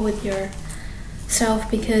careful with yourself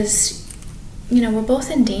because, we're both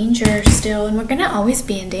in danger still, and we're gonna always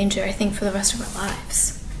be in danger, I think, for the rest of our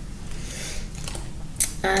lives.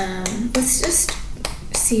 Let's just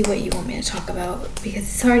see what you want me to talk about because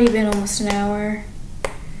it's already been almost an hour.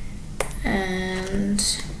 And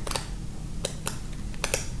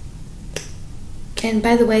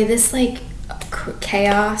by the way, this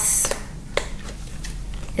chaos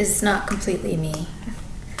is not completely me.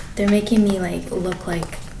 They're making me look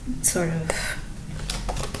like sort of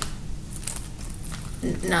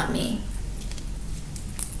not me.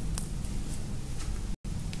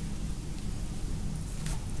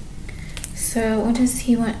 So what does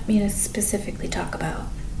he want me to specifically talk about?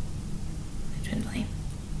 Generally.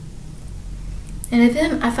 And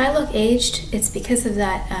if I look aged, it's because of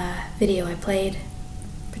that video I played,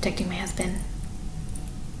 protecting my husband.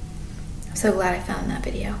 I'm so glad I found that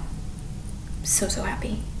video. I'm so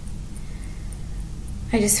happy.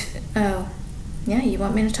 Oh, yeah, you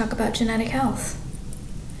want me to talk about genetic health.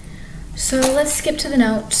 So let's skip to the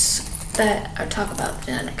notes that talk about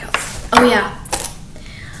genetic health. Oh yeah,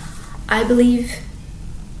 I believe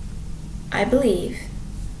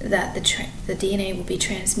that the DNA will be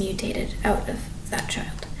transmutated out of that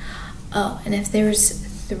child. Oh, and if there's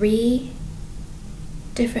 3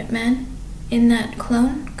 different men in that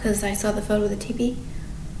clone, because I saw the photo of the TV,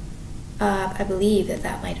 I believe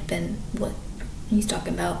that might have been what you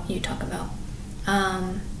talking about.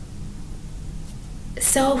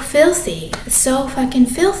 So filthy, so fucking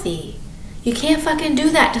filthy. You can't fucking do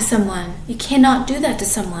that to someone. You cannot do that to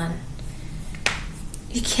someone.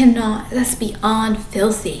 You cannot. That's beyond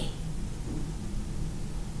filthy.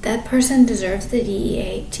 That person deserves the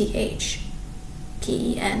DEATH-PENALTY.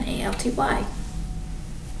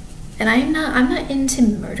 And I'm not into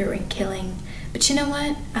murder and killing. But you know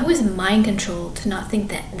what? I was mind controlled to not think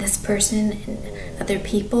that this person and other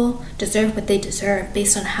people deserve what they deserve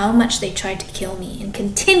based on how much they tried to kill me and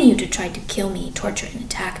continue to try to kill me, torture, and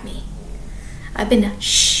attack me. I've been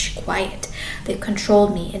quiet. They've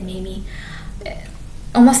controlled me and made me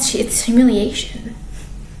almost, it's humiliation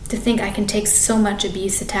to think I can take so much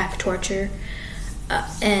abuse, attack, torture,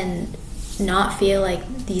 and not feel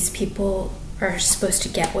like these people are supposed to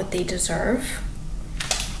get what they deserve.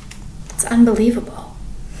 It's unbelievable.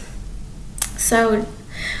 So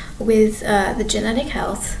with the genetic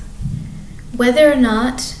health, whether or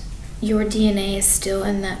not your DNA is still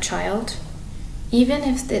in that child, even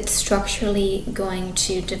if it's structurally going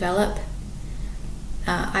to develop,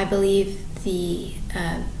 I believe the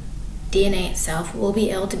DNA itself will be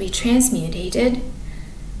able to be transmutated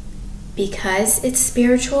because it's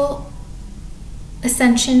spiritual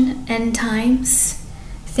ascension, end times.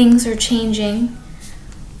 Things are changing.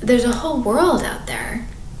 There's a whole world out there.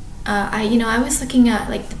 I was looking at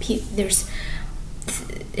like there's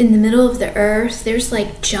in the middle of the earth, there's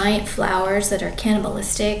like giant flowers that are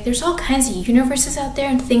cannibalistic. There's all kinds of universes out there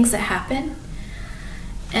and things that happen.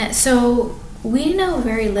 And so we know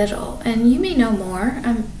very little, and you may know more.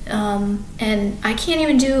 And I can't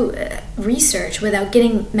even do research without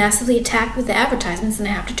getting massively attacked with the advertisements, and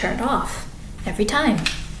I have to turn it off every time.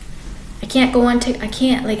 I can't go on I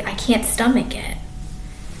can't stomach it.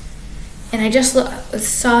 And I just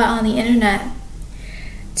saw it on the internet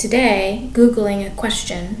today, Googling a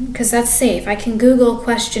question, because that's safe. I can Google a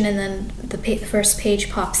question and then the first page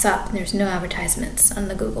pops up and there's no advertisements on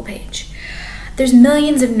the Google page. There's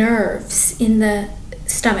millions of nerves in the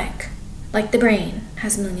stomach, like the brain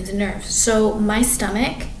has millions of nerves. So my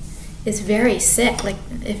stomach is very sick, like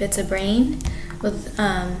if it's a brain with,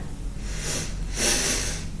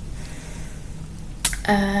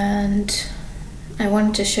 and I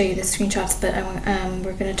wanted to show you the screenshots, but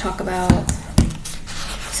we're going to talk about.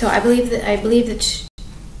 So I believe the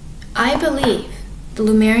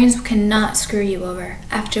Lumerians cannot screw you over.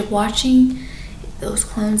 After watching those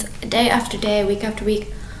clones day after day, week after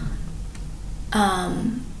week,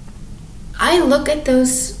 I look at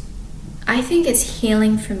those. I think it's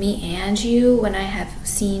healing for me and you when I have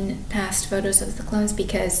seen past photos of the clones,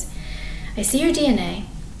 because I see your DNA,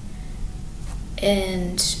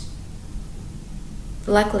 and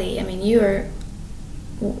luckily, I mean, you're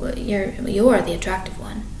the attractive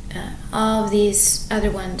one. All of these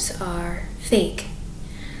other ones are fake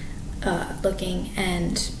looking,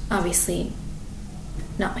 and obviously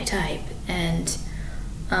not my type. And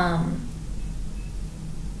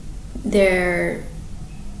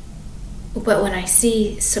but when I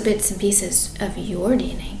see bits and pieces of your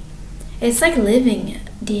DNA, it's like living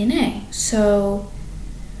DNA. So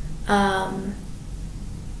where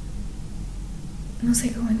was I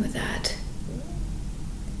going with that?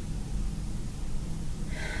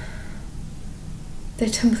 They're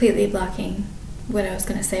completely blocking what I was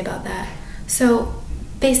going to say about that. So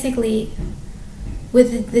basically,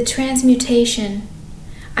 with the transmutation,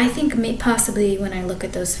 I think possibly when I look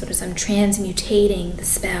at those photos, I'm transmutating the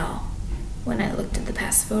spell. When I looked at the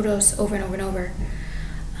past photos over and over and over,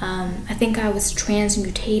 I think I was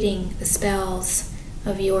transmutating the spells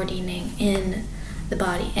of your DNA in the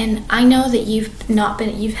body. And I know that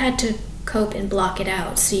you've had to cope and block it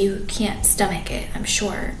out, so you can't stomach it, I'm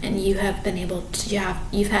sure, and you have been able to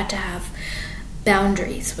you've had to have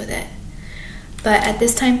boundaries with it. But at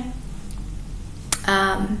this time,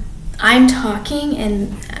 I'm talking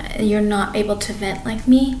and you're not able to vent like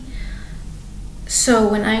me. So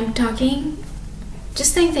when I'm talking,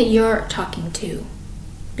 just think that you're talking too,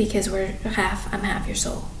 because I'm half your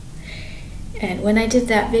soul. And when I did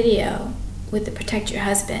that video with the Protect Your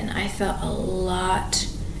Husband, I felt a lot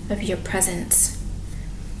of your presence,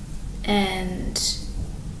 and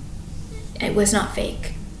it was not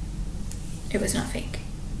fake. It was not fake.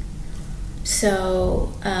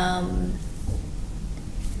 So I'm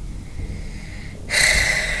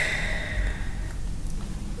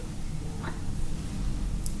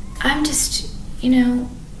just,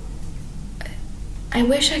 I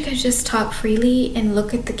wish I could just talk freely and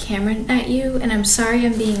look at the camera at you, and I'm sorry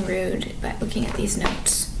I'm being rude by looking at these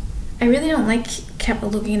notes. I really don't like kept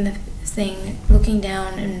looking at the thing, looking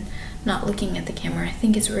down and not looking at the camera. I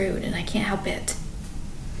think it's rude and I can't help it.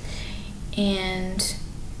 And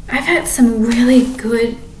I've had some really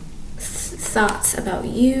good thoughts about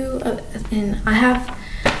you, and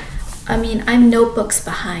I'm notebooks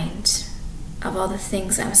behind of all the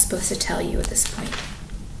things I'm supposed to tell you at this point.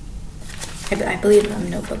 I believe I'm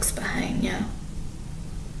notebooks behind, yeah.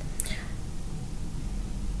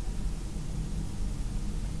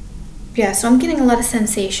 Yeah, so I'm getting a lot of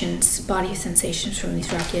sensations, body sensations from these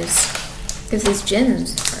Rakyas, because these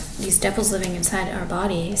jinns, these devils living inside our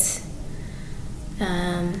bodies.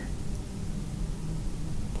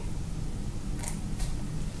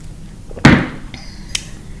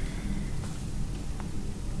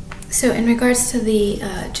 So in regards to the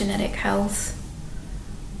genetic health,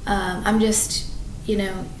 I'm just,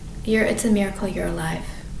 it's a miracle you're alive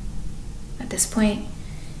at this point.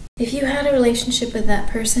 If you had a relationship with that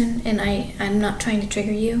person, and I'm not trying to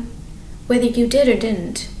trigger you, whether you did or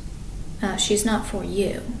didn't, she's not for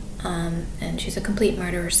you. And she's a complete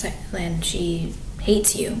murderer, and she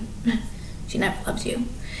hates you. She never loved you.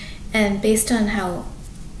 And based on how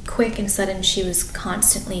quick and sudden she was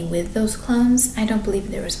constantly with those clones, I don't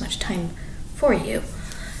believe there was much time for you.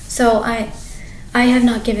 So I have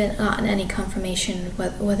not gotten any confirmation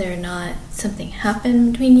whether or not something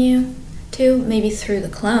happened between you two. Maybe through the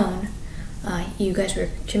clone, you guys were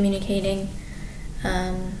communicating.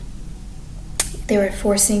 They were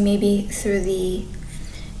forcing maybe through the...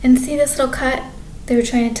 And see this little cut? They were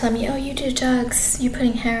trying to tell me, oh, you do drugs. You're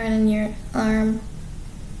putting heroin in your arm.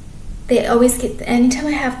 They always get... Anytime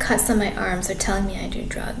I have cuts on my arms, they're telling me I do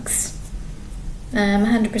drugs. I'm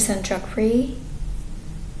 100% drug-free.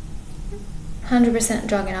 100%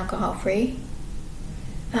 drug and alcohol free.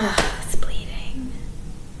 Ah, it's bleeding.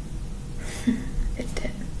 It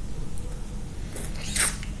did.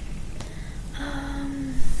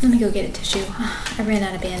 Let me go get a tissue. I ran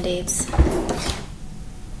out of Band-Aids.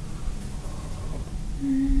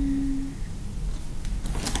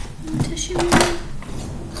 Tissue.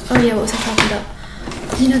 Oh yeah, what was I talking about?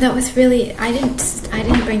 You know, that was really... I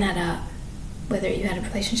didn't bring that up. Whether you had a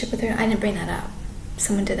relationship with her, I didn't bring that up.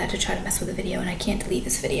 Someone did that to try to mess with the video, and I can't delete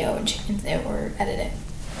this video and change it or edit it.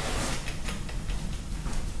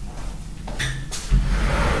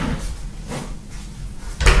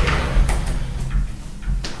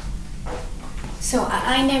 So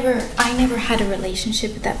I never had a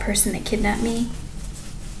relationship with that person that kidnapped me.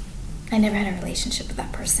 I never had a relationship with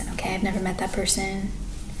that person, okay? I've never met that person.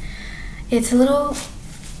 It's a little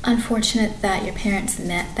unfortunate that your parents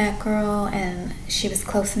met that girl and she was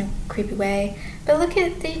close in a creepy way. But look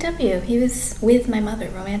at DW. He was with my mother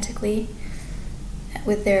romantically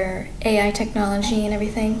with their AI technology and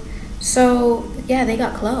everything. So, yeah, they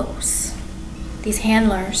got close. These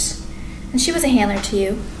handlers. And she was a handler to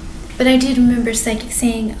you. But I did remember Psychic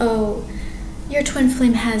saying, oh, your twin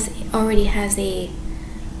flame already has a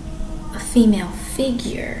female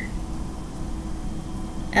figure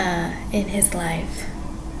in his life.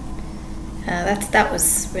 That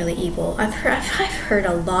was really evil. I've heard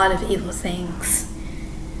a lot of evil things.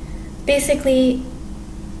 Basically,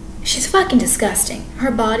 she's fucking disgusting. Her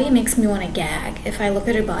body makes me want to gag. If I look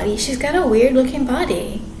at her body, she's got a weird looking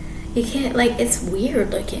body. You can't, like, it's weird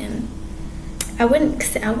looking. I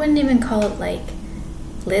wouldn't even call it like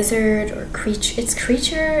lizard or creature. It's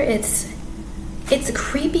creature. It's a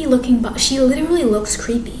creepy looking body. She literally looks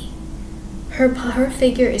creepy. Her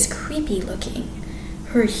figure is creepy looking.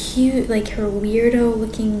 Her huge, like her weirdo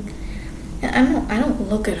looking. I don't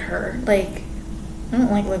look at her like I don't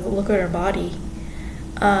like look at her body.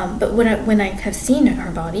 But when I have seen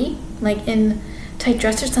her body, like in tight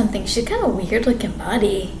dress or something, she's got a weird looking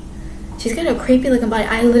body. She's got a creepy looking body.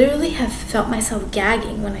 I literally have felt myself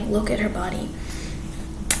gagging when I look at her body.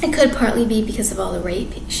 It could partly be because of all the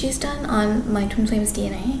rape she's done on my twin flame's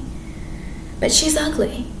DNA. But she's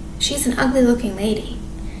ugly. She's an ugly looking lady.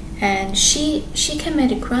 And she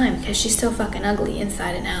committed crime because she's so fucking ugly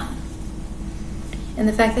inside and out. And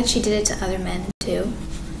the fact that she did it to other men too.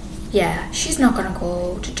 Yeah, she's not gonna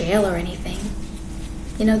go to jail or anything.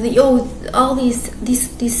 You know, all these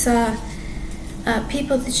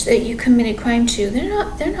people that you committed crime to,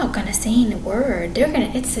 they're not gonna say a word.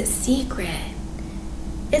 It's a secret.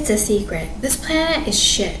 It's a secret. This planet is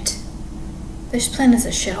shit. This planet is a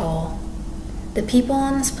shithole. The people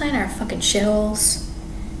on this planet are fucking shitholes.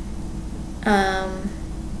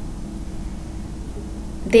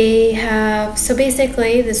 So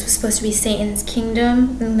basically this was supposed to be Satan's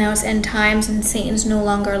kingdom, and now it's end times, and Satan's no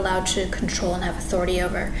longer allowed to control and have authority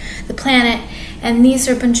over the planet. And these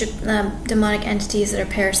are a bunch of demonic entities that are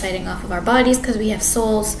parasiting off of our bodies because we have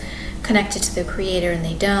souls connected to the creator and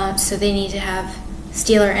they don't, so they need to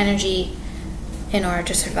steal our energy in order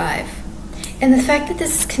to survive. And the fact that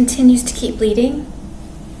this continues to keep bleeding,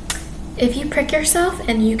 if you prick yourself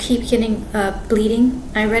and you keep getting bleeding,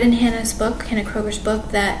 I read in Hannah Kroger's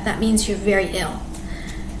book, that means you're very ill.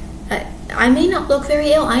 I may not look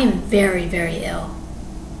very ill. I am very, very ill.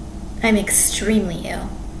 I'm extremely ill.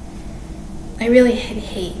 I really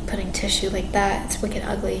hate putting tissue like that. It's wicked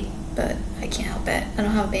ugly, but I can't help it. I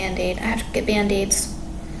don't have a Band-Aid. I have to get Band-Aids.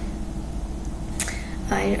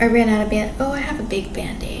 I ran out of I have a big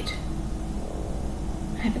Band-Aid.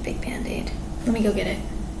 I have a big Band-Aid. Let me go get it.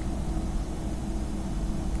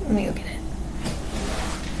 Let me go get it.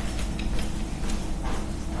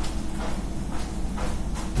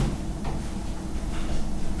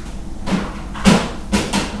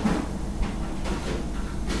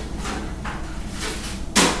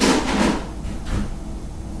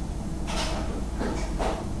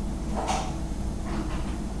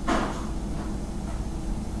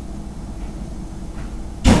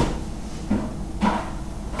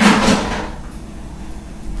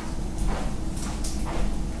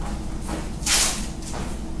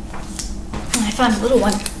 I found a little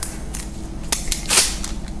one.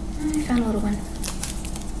 I found a little one.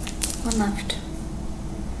 One left.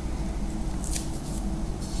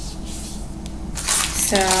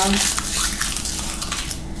 So,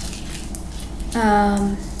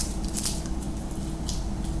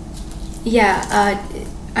 yeah,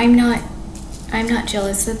 I'm not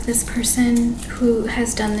jealous of this person who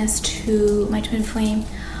has done this to my twin flame.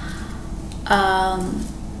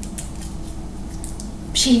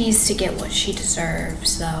 She needs to get what she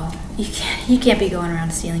deserves, though. You can't be going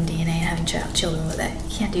around stealing DNA and having children with it.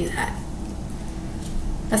 You can't do that.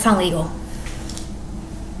 That's not legal.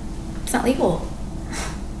 It's not legal.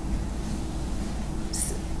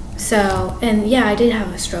 So, and yeah, I did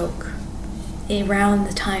have a stroke around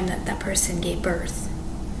the time that that person gave birth.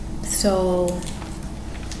 So,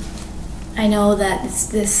 I know that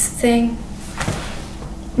this thing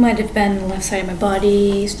might have been the left side of my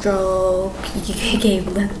body, stroke. He gave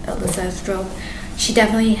Alyssa a stroke. She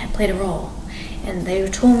definitely played a role. And they were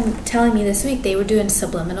telling me this week they were doing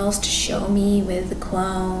subliminals to show me with the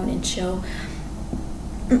clone and show,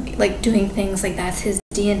 like, doing things like that's his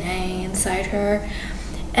DNA inside her.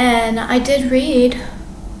 And I did read,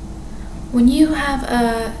 when you have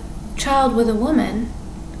a child with a woman,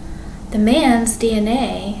 the man's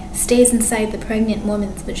DNA stays inside the pregnant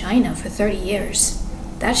woman's vagina for 30 years.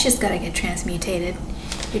 That's just gotta get transmutated.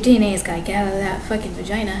 Your DNA's gotta get out of that fucking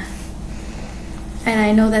vagina. And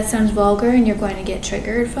I know that sounds vulgar and you're going to get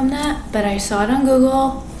triggered from that, but I saw it on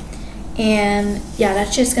Google, and yeah,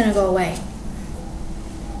 that's just gonna go away.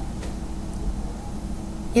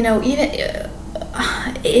 You know, even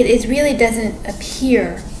it really doesn't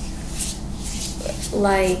appear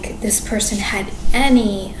like this person had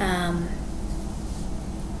any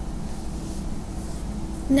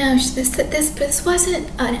no, this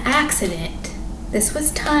wasn't an accident. This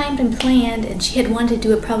was timed and planned, and she had wanted to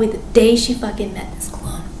do it probably the day she fucking met this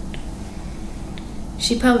clone.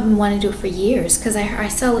 She probably wanted to do it for years, because I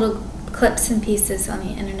saw little clips and pieces on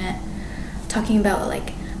the internet talking about,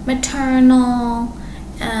 like, maternal,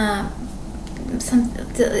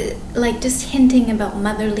 like, just hinting about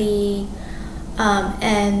motherly,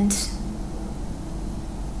 and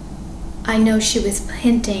I know she was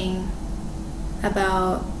hinting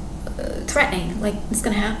about threatening, like, it's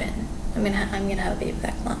gonna happen. I'm gonna have a baby with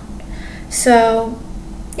that clone. So,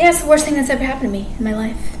 yeah, it's the worst thing that's ever happened to me in my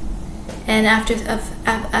life. And after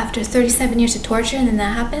 37 years of torture, and then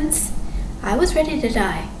that happens, I was ready to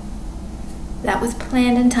die. That was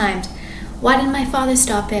planned and timed. Why didn't my father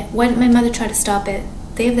stop it? Why didn't my mother try to stop it?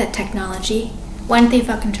 They have that technology. Why didn't they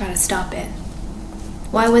fucking try to stop it?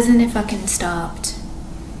 Why wasn't it fucking stopped?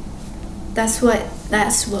 That's what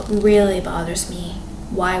really bothers me.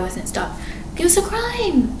 Why wasn't it stopped? It was a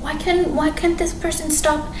crime. Why can't this person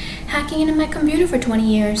stop hacking into my computer for 20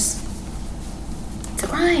 years? It's a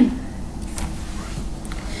crime.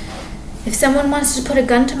 If someone wants to put a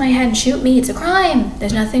gun to my head and shoot me, it's a crime.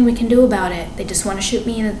 There's nothing we can do about it. They just want to shoot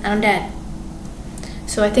me and I'm dead.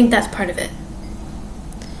 So I think that's part of it.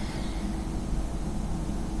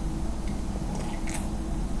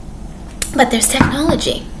 But there's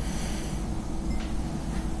technology.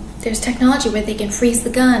 There's technology where they can freeze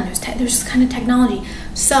the gun. There's this kind of technology.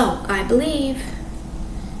 So I believe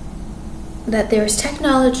that there's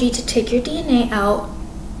technology to take your DNA out,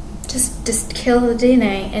 just kill the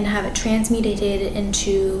DNA and have it transmutated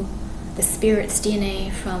into the spirit's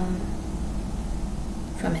DNA from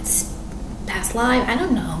its past life. I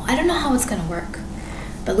don't know. I don't know how it's gonna work.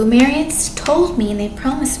 But Lumerians told me, and they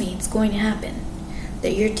promised me it's going to happen,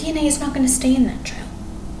 that your DNA is not going to stay in that trail.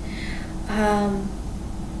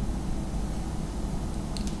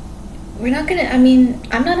 We're not gonna, I mean,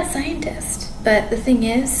 I'm not a scientist, but the thing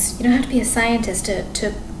is, you don't have to be a scientist with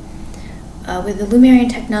the Lumerian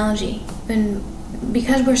technology. And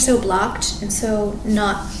because we're so blocked and so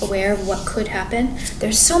not aware of what could happen,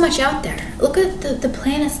 there's so much out there. Look at the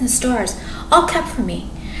planets and the stars, all kept from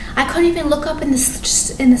me. I couldn't even look up in the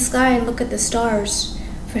sky and look at the stars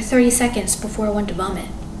for 30 seconds before I went to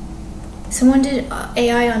vomit. Someone did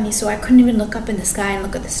AI on me, so I couldn't even look up in the sky and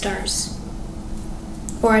look at the stars.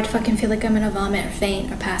 Or I'd fucking feel like I'm gonna vomit or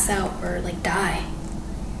faint or pass out or, like, die.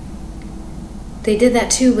 They did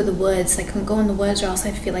that too with the woods. Like, I'm going in the woods or else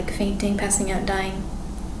I feel like fainting, passing out, dying.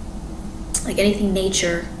 Like anything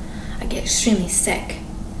nature, I get extremely sick.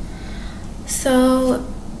 So,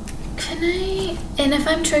 and if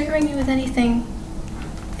I'm triggering you with anything,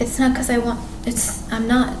 it's not because I want, I'm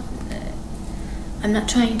not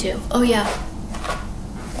trying to. Oh yeah,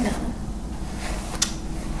 no.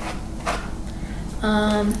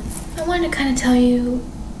 I wanted to kind of tell you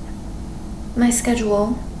my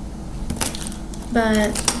schedule,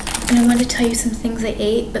 and I wanted to tell you some things I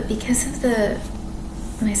ate, but because of the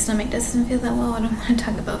my stomach doesn't feel that well. I don't want to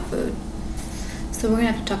talk about food. So we're going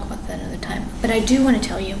to have to talk about that another time. But I do want to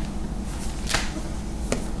tell you,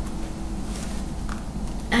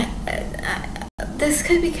 this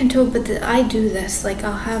could be controlled, but I do this. Like,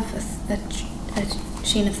 I'll have a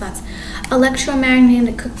chain of thoughts.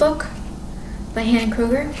 Electromagnetic Cookbook by Hannah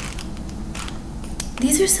Kroger.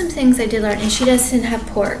 These are some things I did learn, and she doesn't have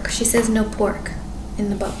pork. She says no pork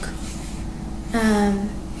in the book.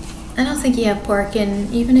 I don't think you have pork,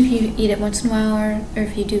 and even if you eat it once in a while, or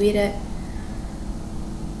if you do eat it,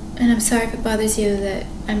 and I'm sorry if it bothers you that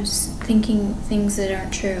I'm just thinking things that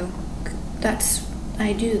aren't true.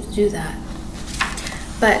 I do that.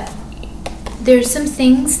 But there's some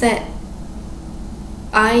things that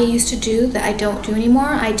I used to do that I don't do anymore.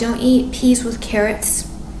 I don't eat peas with carrots.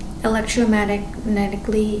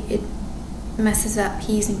 Electromagnetically, it messes up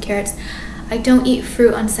peas and carrots. I don't eat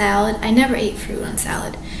fruit on salad. I never ate fruit on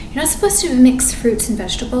salad. You're not supposed to mix fruits and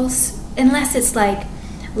vegetables unless it's like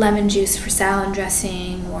lemon juice for salad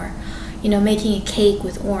dressing, or making a cake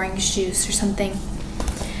with orange juice or something.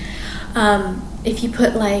 If you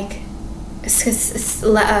put like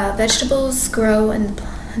vegetables grow in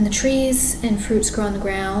the trees and fruits grow on the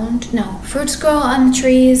ground. No, fruits grow on the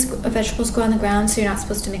trees, vegetables grow on the ground, so you're not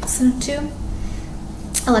supposed to mix them too.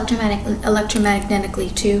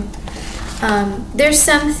 Electromagnetically too. There's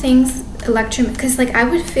some things because like I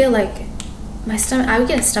would feel like I would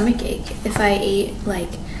get a stomach ache if I ate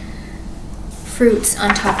like fruits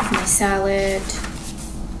on top of my salad.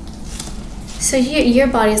 So your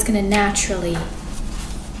body is going to naturally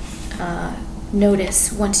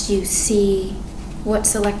notice once you see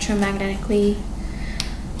what's electromagnetically.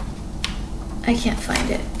 I can't find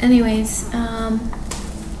it. Anyways,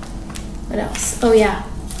 what else? Oh yeah.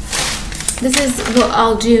 This is what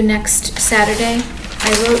I'll do next Saturday.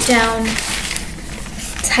 I wrote down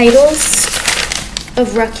titles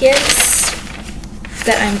of ruckus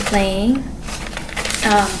that I'm playing.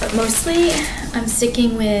 But mostly I'm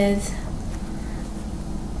sticking with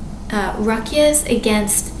ruckus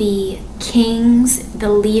against the kings, the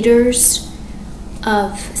leaders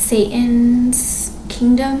of Satan's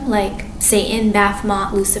kingdom, like Satan,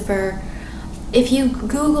 Baphomet, Lucifer. If you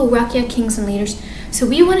Google ruckus, kings and leaders, so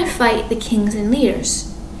we want to fight the kings and leaders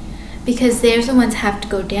because they're the ones that have to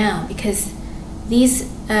go down, because these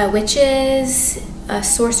witches,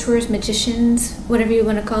 sorcerers, magicians, whatever you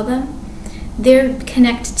want to call them, they're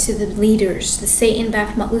connected to the leaders, the Satan,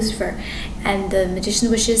 Baphomet, Lucifer, and the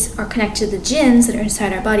magicians, witches are connected to the jinns that are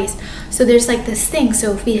inside our bodies. So there's like this thing.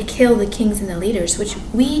 So if we kill the kings and the leaders, which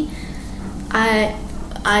I've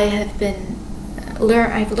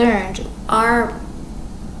learned our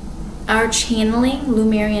channeling,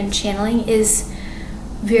 Lumerian channeling, is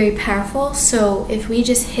very powerful. So if we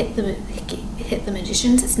just hit the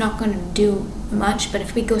magicians, it's not going to do much. But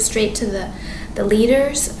if we go straight to the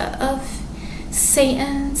leaders of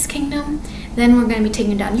Satan's kingdom, then we're going to be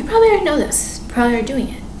taking them down. You probably already know this. Probably are doing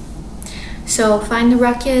it. So find the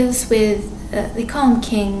ruckus with, they call them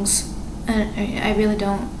kings. I really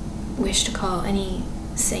don't wish to call any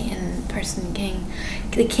Satan person king.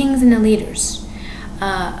 The kings and the leaders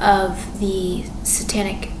of the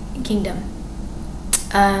satanic kingdom.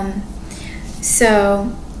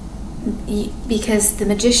 So, because the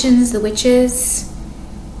magicians, the witches,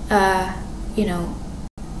 the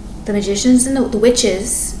magicians and the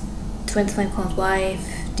witches, Twin Flame Clone's wife,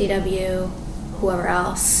 DW, whoever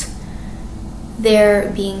else,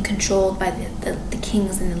 they're being controlled by the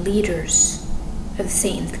kings and the leaders of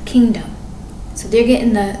Satan's kingdom. So they're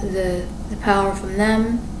getting the power from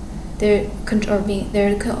them. So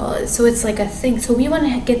it's like a thing. So we want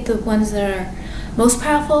to get the ones that are most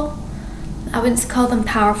powerful. I wouldn't call them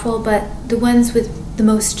powerful, but the ones with the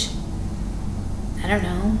most, I don't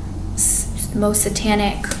know, most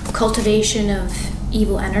satanic cultivation of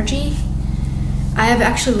evil energy. I have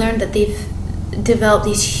actually learned that they've developed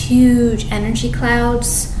these huge energy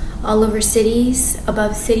clouds all over cities,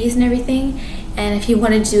 above cities and everything. And if you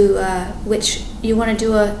want to do a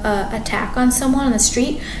attack on someone on the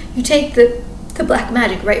street, you take the black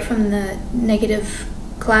magic right from the negative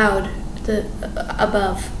cloud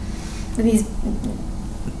above. These,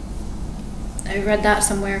 I read that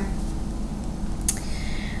somewhere.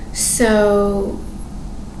 So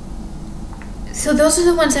those are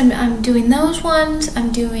the ones I'm doing. Those ones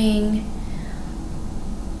I'm doing.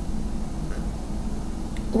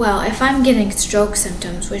 Well, if I'm getting stroke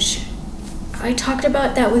symptoms, which I talked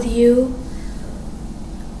about that with you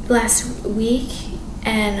last week,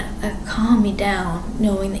 and it calmed me down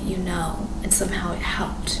knowing that and somehow it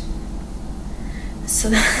helped. So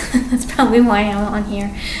that's probably why I'm on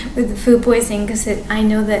here with the food poisoning, because I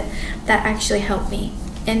know that actually helped me.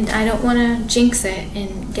 And I don't want to jinx it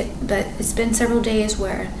but it's been several days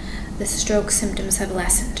where the stroke symptoms have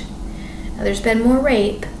lessened. Now, there's been more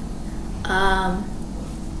rape, but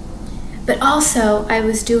also I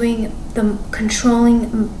was doing the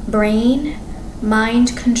controlling brain,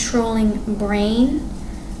 mind controlling brain,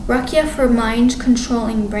 Rakya for mind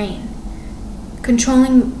controlling brain.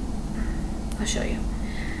 I'll show you.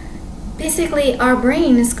 Basically, our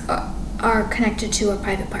brains are connected to our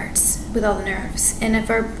private parts with all the nerves, and if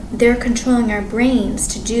they're controlling our brains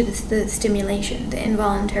to do the stimulation, the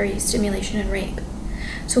involuntary stimulation and rape.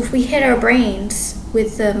 So if we hit our brains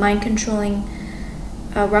with the mind controlling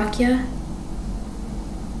Rakya,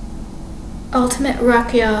 ultimate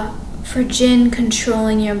Rakya for jinn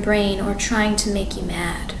controlling your brain or trying to make you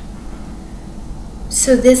mad.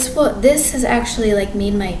 So this has actually like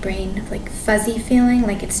made my brain like fuzzy feeling,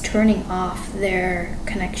 like it's turning off their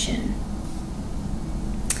connection.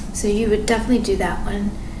 So you would definitely do that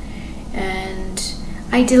one. And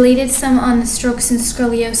I deleted some on the strokes and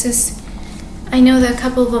scoliosis. I know that a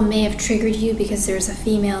couple of them may have triggered you because there's a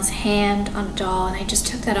female's hand on a doll, and I just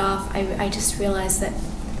took that off. I just realized that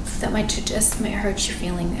might hurt your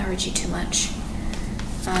feeling, it hurt you too much.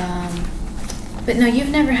 But no, you've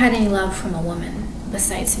never had any love from a woman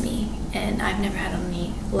besides me, and I've never had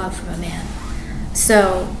any love from a man.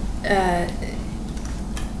 So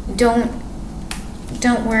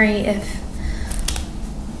don't worry if,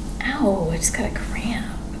 ow, I just got a cramp,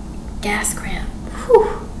 gas cramp.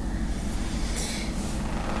 Whew.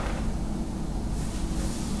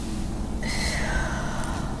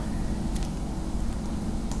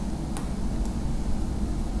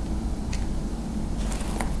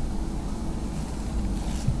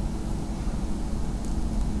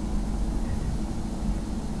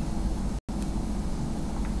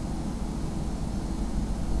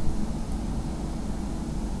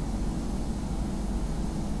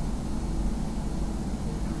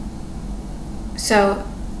 So,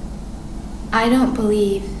 I don't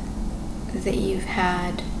believe that you've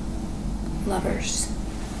had lovers.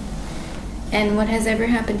 And what has ever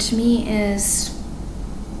happened to me is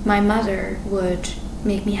my mother would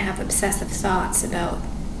make me have obsessive thoughts about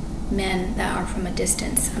men that are from a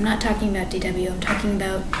distance. I'm not talking about DW, I'm talking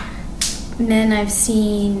about men I've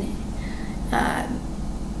seen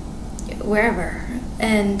wherever.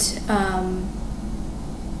 And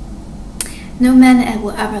no men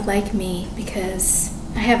will ever like me because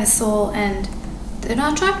I have a soul and they're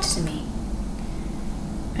not attracted to me.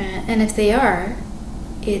 And if they are,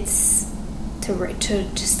 it's to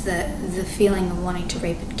just the feeling of wanting to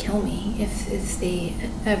rape and kill me if they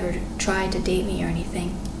ever try to date me or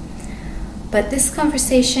anything. But this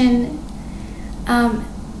conversation,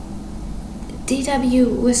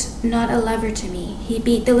 DW was not a lover to me. He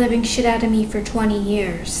beat the living shit out of me for 20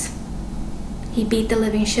 years. He beat the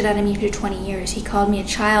living shit out of me for 20 years. He called me a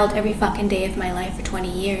child every fucking day of my life for 20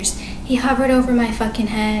 years. He hovered over my fucking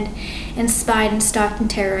head and spied and stalked and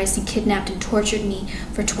terrorized and kidnapped and tortured me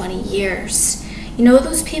for 20 years. You know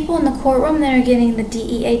those people in the courtroom that are getting the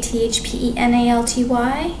DEATHPENALTY?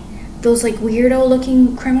 Those like weirdo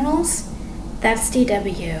looking criminals? That's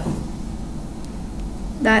DW.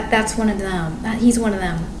 That's one of them. He's one of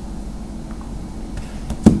them.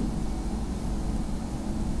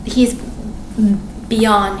 He's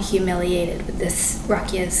beyond humiliated with this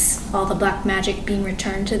Rakya's, all the black magic being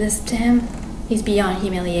returned to him. He's beyond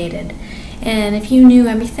humiliated. And if you knew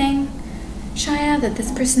everything, Shaya, that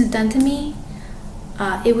this person had done to me,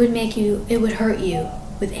 it would hurt you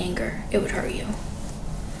with anger. It would hurt you.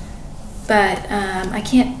 But I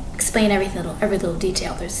can't explain every little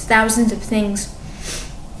detail. There's thousands of things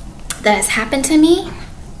that has happened to me.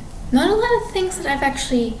 Not a lot of things that I've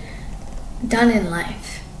actually done in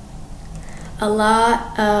life. A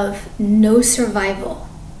lot of no survival,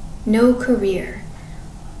 no career,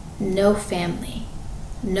 no family,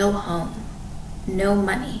 no home, no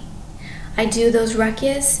money. I do those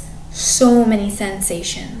Rakyas, so many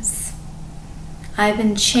sensations. I've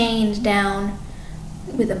been chained down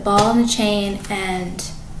with a ball and a chain,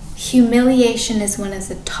 and humiliation is one of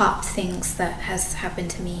the top things that has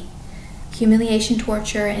happened to me. Humiliation,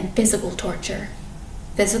 torture, and physical torture.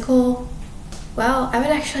 Physical, well, I would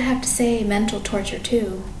actually have to say mental torture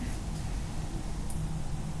too.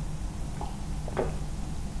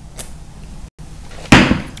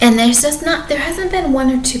 And there hasn't been one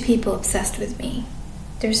or two people obsessed with me.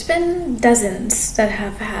 There's been dozens that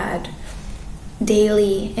have had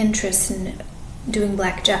daily interest in doing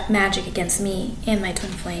black magic against me and my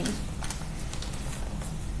twin flame.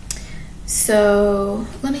 So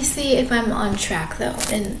let me see if I'm on track though,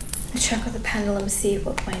 and check with the pendulum, see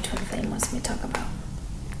what my twin flame wants me to talk about.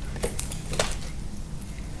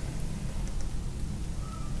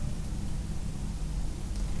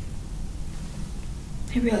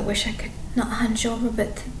 I really wish I could not hunch over,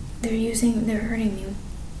 but they're hurting me.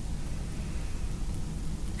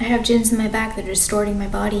 I have gins in my back that are distorting my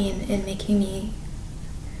body and making me...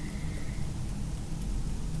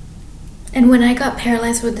 And when I got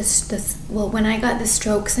paralyzed with when I got the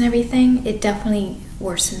strokes and everything, it definitely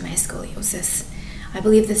worsened my scoliosis. I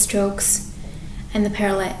believe the strokes and the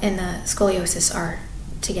scoliosis are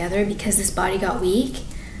together because this body got weak.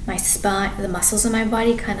 My spine, the muscles in my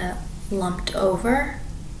body kind of lumped over.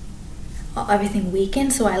 Everything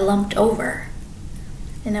weakened, so I lumped over.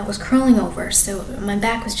 And I was curling over, so my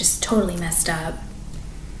back was just totally messed up.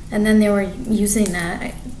 And then they were using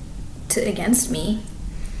that against me.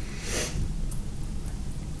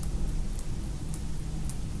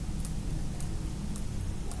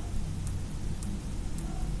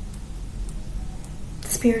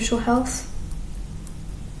 Spiritual health.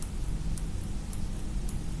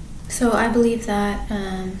 So I believe that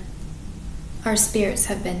our spirits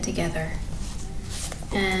have been together,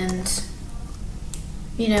 and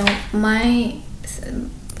you know, the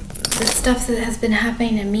stuff that has been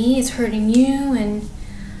happening to me is hurting you, and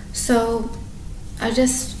so I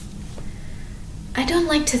don't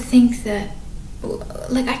like to think that,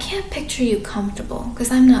 like, I can't picture you comfortable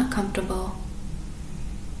because I'm not comfortable.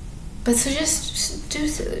 But so just do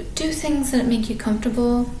things that make you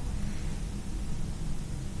comfortable.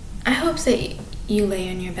 I hope that you lay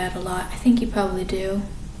on your bed a lot. I think you probably do.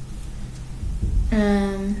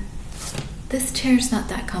 This chair's not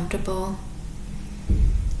that comfortable.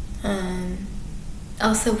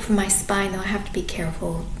 Also for my spine, though, I have to be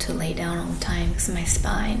careful to lay down all the time because of my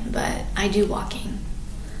spine, but I do walking.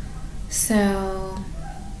 So...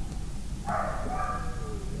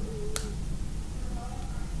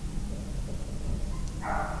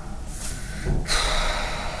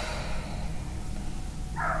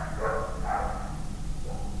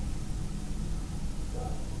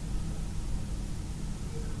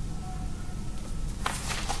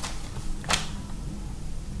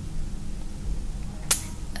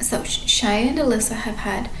 So Shia and Alyssa have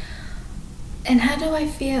had, and how do I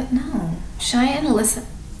feel? No, Shia and Alyssa,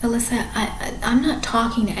 I'm not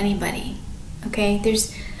talking to anybody, okay?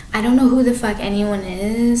 I don't know who the fuck anyone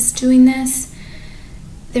is doing this.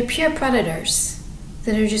 They're pure predators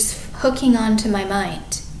that are just hooking onto my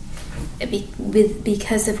mind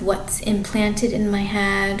because of what's implanted in my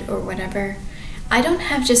head or whatever. I don't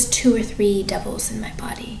have just 2 or 3 devils in my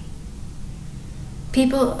body.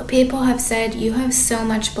 People have said you have so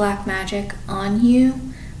much black magic on you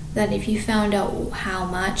that if you found out how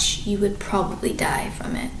much, you would probably die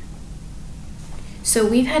from it. So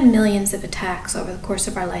we've had millions of attacks over the course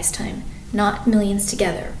of our lifetime, not millions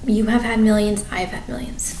together. You have had millions, I've had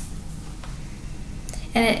millions.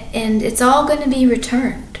 And it's all going to be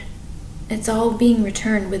returned. It's all being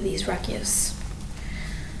returned with these Rukyas.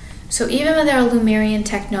 So even with our Lumerian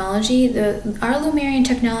technology, our Lumerian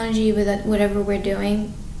technology with whatever we're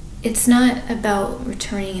doing, it's not about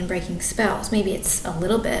returning and breaking spells. Maybe it's a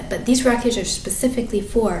little bit, but these Rukyas are specifically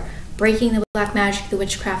for breaking the black magic, the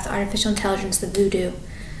witchcraft, the artificial intelligence, the voodoo,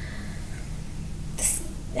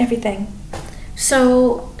 everything.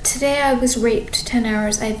 So today I was raped 10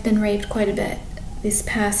 hours. I've been raped quite a bit.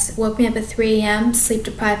 Woke me up at 3 a.m., sleep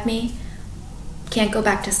deprived me. Can't go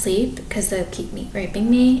back to sleep because they'll keep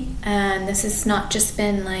raping me. And this has not just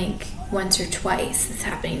been like once or twice it's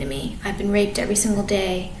happening to me. I've been raped every single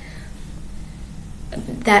day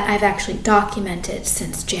that I've actually documented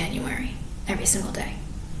since January. Every single day.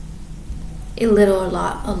 A little, a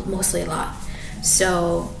lot, mostly a lot.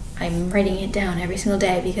 So I'm writing it down every single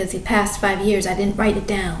day because the past 5 years I didn't write it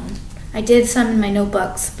down. I did some in my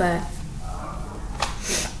notebooks, but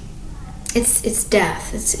it's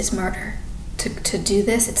death. It's murder. To do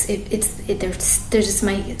this, there's just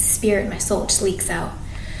my spirit, my soul just leaks out.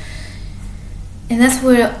 And that's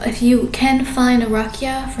where, if you can find a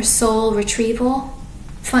Rukya for soul retrieval,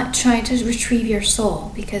 try to retrieve your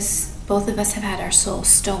soul, because both of us have had our soul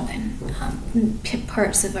stolen,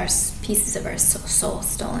 pieces of our soul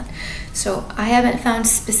stolen. So I haven't found a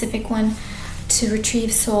specific one to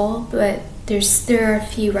retrieve soul, but there are a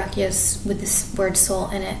few Rukyas with this word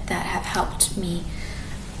soul in it that have helped me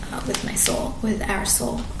with my soul, with our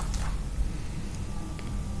soul.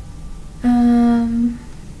 I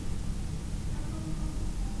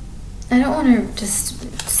don't want to just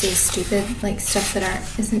say stupid, like stuff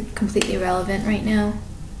that isn't completely relevant right now.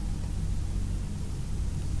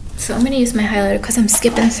 So I'm going to use my highlighter because I'm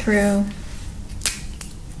skipping through.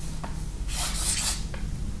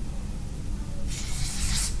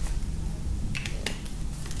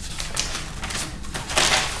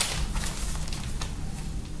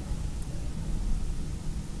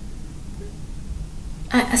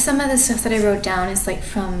 some of the stuff that I wrote down is like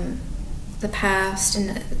from the past,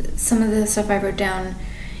 and some of the stuff I wrote down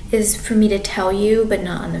is for me to tell you, but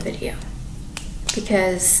not on the video,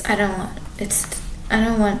 because I don't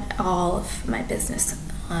want all of my business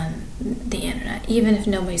on the internet, even if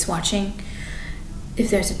nobody's watching. If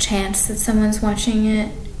there's a chance that someone's watching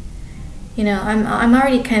it, you know, I'm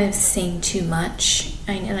already kind of saying too much,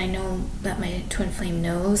 and I know that my twin flame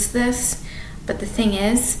knows this. But the thing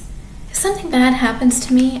is, if something bad happens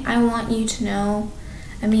to me, I want you to know.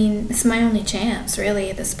 I mean, it's my only chance, really,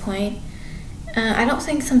 at this point. I don't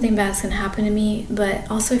think something bad is going to happen to me, but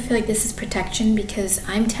also I feel like this is protection, because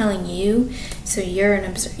I'm telling you, so you're a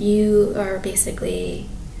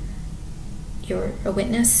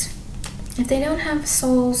witness. If they don't have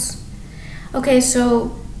souls, okay,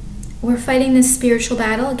 so we're fighting this spiritual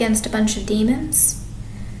battle against a bunch of demons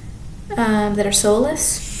that are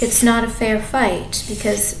soulless. It's not a fair fight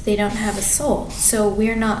because they don't have a soul. So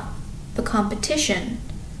we're not the competition.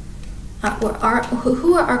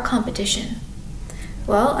 Who are our competition?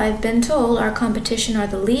 Well, I've been told our competition are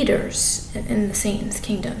the leaders in the Satan's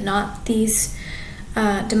kingdom, not these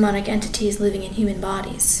demonic entities living in human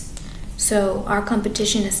bodies. So our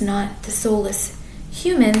competition is not the soulless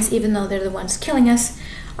humans, even though they're the ones killing us.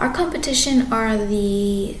 Our competition are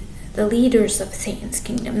the leaders of Satan's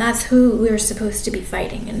kingdom. That's who we're supposed to be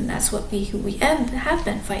fighting, and that's what we have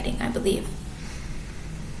been fighting, I believe.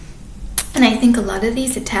 And I think a lot of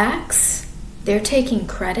these attacks, they're taking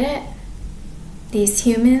credit. These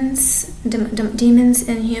humans, demons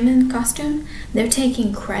in human costume, they're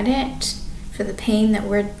taking credit for the pain that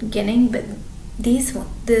we're getting, but it's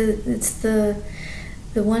the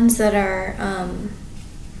ones that are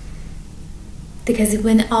because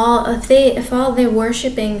if all they're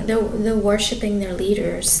worshiping, they're worshiping their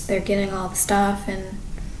leaders. They're getting all the stuff, and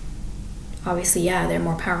obviously, yeah, they're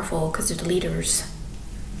more powerful because they're the leaders.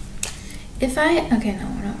 Okay, no,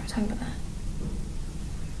 we're not talking about that.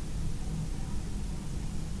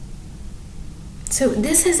 So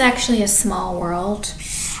this is actually a small world.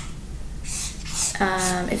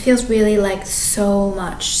 It feels really like so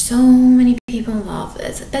many people involved.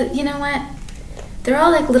 But you know what? They're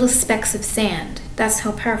all like little specks of sand. That's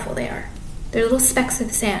how powerful they are. They're little specks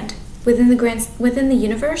of sand within the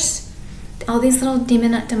universe. All these little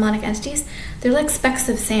demonic entities, they're like specks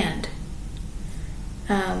of sand.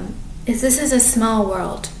 This is a small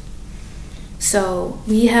world. So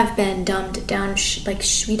we have been dumbed down,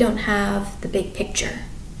 we don't have the big picture.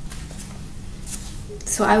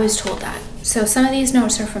 So I was told that. So some of these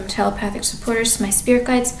notes are from telepathic supporters, my spirit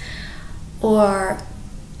guides, or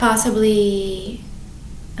possibly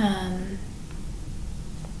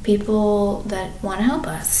people that want to help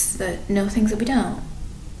us, that know things that we don't.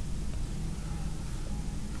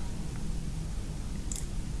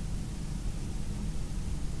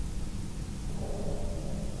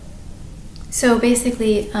 So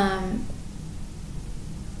basically,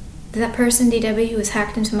 that person, DW, who has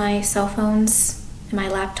hacked into my cell phones and my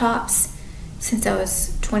laptops since I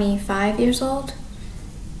was 25 years old,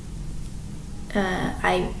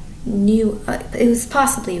 I knew it was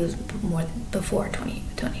more than before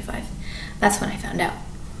 25. That's when I found out.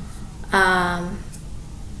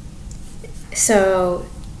 So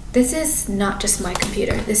this is not just my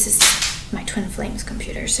computer. This is my twin flame's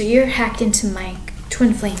computer. So you're hacked into my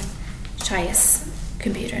twin flame Chaya's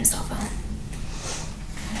computer and cell phone.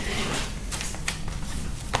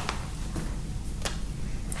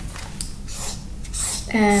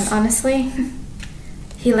 And honestly,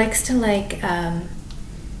 he likes to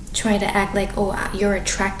try to act like, oh, you're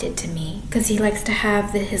attracted to me, because he likes to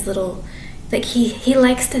have his little, he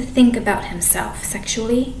likes to think about himself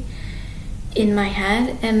sexually in my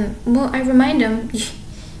head. And well, I remind him,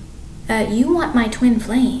 you want my twin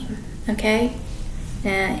flame, okay?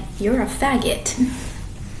 You're a faggot.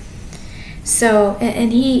 So,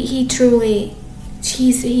 and he truly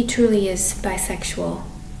is bisexual,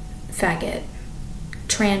 faggot,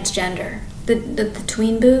 transgender. The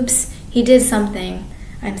tween boobs, he did something,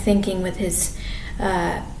 I'm thinking, with his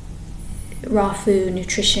raw food,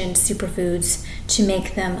 nutrition, superfoods, to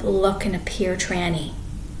make them look and appear tranny.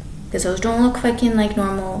 Because those don't look fucking like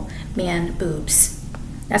normal man boobs.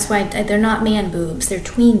 That's why they're not man boobs, they're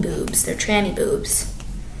tween boobs, they're tranny boobs.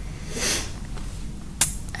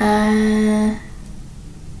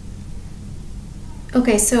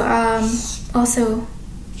 Okay, so also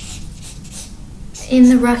in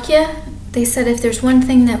the Rukia, they said if there's one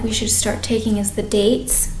thing that we should start taking is the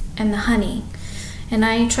dates and the honey. And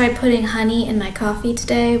I tried putting honey in my coffee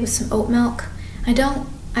today with some oat milk.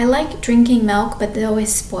 I like drinking milk, but they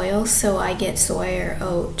always spoil, so I get soy or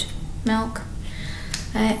oat milk.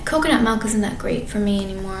 Coconut milk isn't that great for me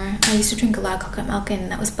anymore. I used to drink a lot of coconut milk,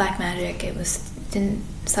 and that was black magic. It didn't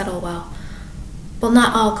settle well. Well,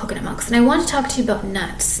 not all coconut milks. And I want to talk to you about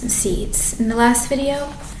nuts and seeds. In the last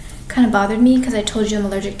video, kind of bothered me because I told you I'm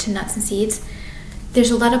allergic to nuts and seeds.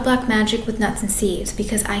 There's a lot of black magic with nuts and seeds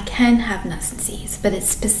because I can have nuts and seeds, but it's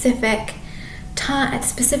specific at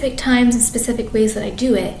specific times and specific ways that I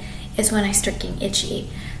do it is when I start getting itchy.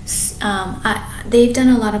 They've done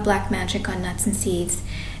a lot of black magic on nuts and seeds,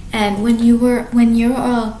 and when you're a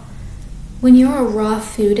raw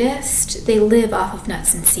foodist, they live off of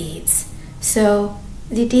nuts and seeds. So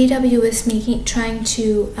the DW is trying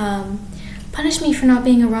to punish me for not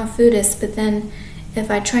being a raw foodist, but then if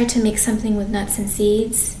I tried to make something with nuts and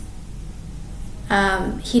seeds,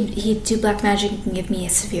 he'd do black magic and give me a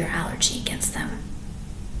severe allergy against them.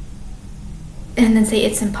 And then say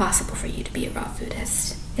it's impossible for you to be a raw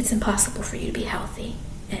foodist. It's impossible for you to be healthy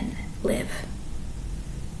and live.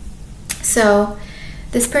 So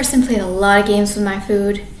this person played a lot of games with my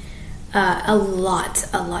food. A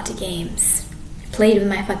lot of games. Played with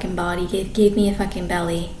my fucking body, gave me a fucking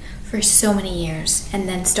belly for so many years, and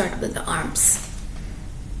then started with the arms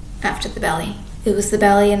after the belly. It was the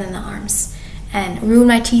belly and then the arms. And ruined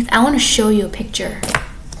my teeth. I want to show you a picture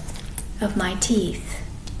of my teeth.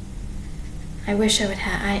 I wish I would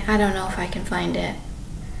have, I don't know if I can find it.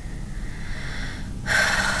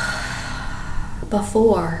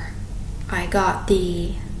 Before I got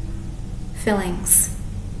the fillings.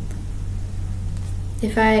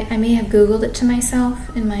 If I may have Googled it to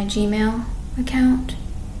myself in my Gmail account.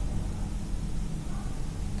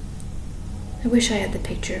 I wish I had the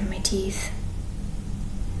picture of my teeth.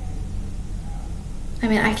 I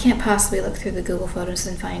mean, I can't possibly look through the Google photos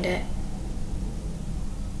and find it.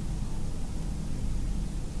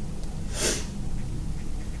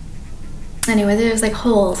 Anyway, there's like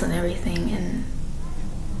holes and everything, and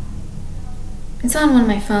it's on one of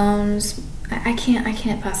my phones. I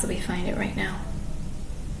can't possibly find it right now.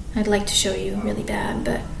 I'd like to show you really bad,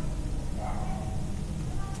 but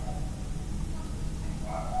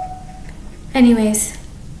anyways,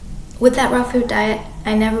 with that raw food diet,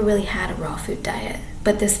 I never really had a raw food diet,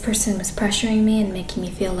 but this person was pressuring me and making me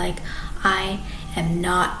feel like I am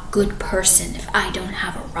not a good person if I don't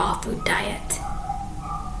have a raw food diet.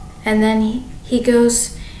 And then he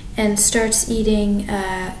goes and starts eating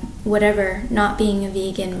whatever, not being a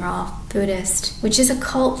vegan raw foodist, which is a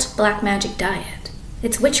cult black magic diet.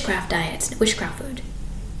 It's witchcraft diet, it's witchcraft food.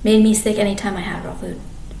 Made me sick anytime I had raw food.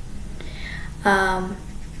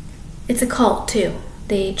 It's a cult too.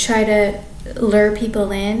 They try to lure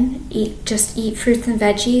people in, just eat fruits and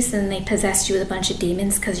veggies, and they possess you with a bunch of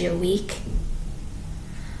demons because you're weak.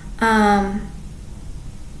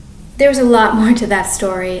 There's a lot more to that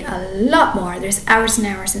story, a lot more. There's hours and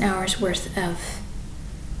hours and hours worth of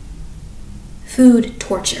food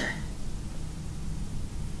torture.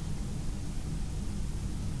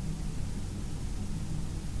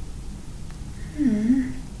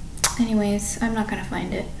 Anyways, I'm not gonna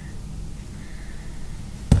find it.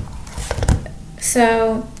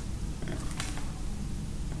 So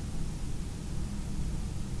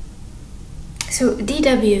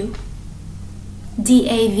DW,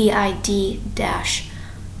 DAVID dash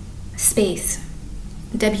space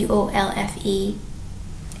WOLFE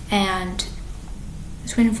and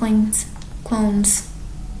Twin Flames Clones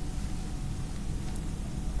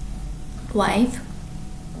wife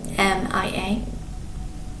MIA.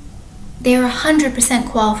 They are 100%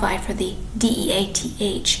 qualified for the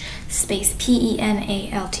DEATH space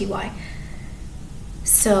PENALTY.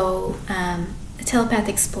 So a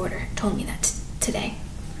telepathic explorer told me that today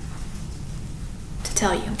to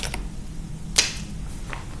tell you.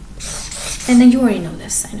 And then you already know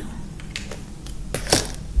this, I know.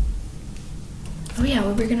 Oh yeah,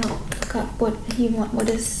 well, we're gonna look up what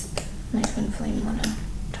does my twin flame want to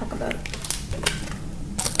talk about.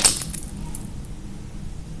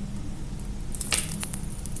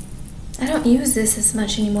 I don't use this as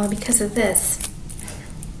much anymore because of this.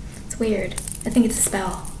 It's weird. I think it's a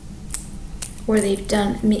spell. Or they've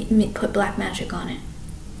done put black magic on it.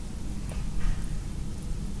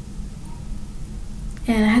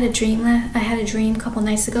 And I had a dream a couple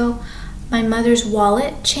nights ago. My mother's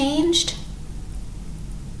wallet changed.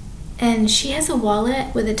 And she has a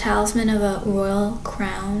wallet with a talisman of a royal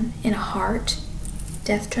crown in a heart.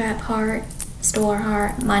 Death trap heart, store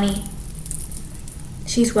heart, money.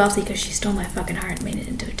 She's wealthy because she stole my fucking heart and made it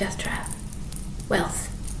into a death trap. Wealth.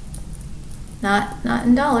 Not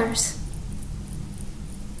in dollars.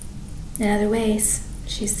 In other ways,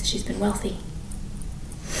 she's been wealthy.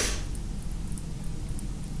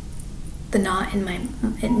 the knot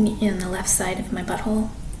in the left side of my butthole.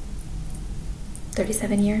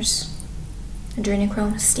 37 years.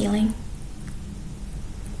 Adrenochrome stealing.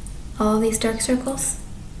 All these dark circles.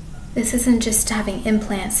 This isn't just having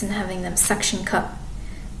implants and having them suction cup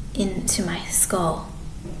into my skull.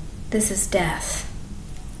 This is death.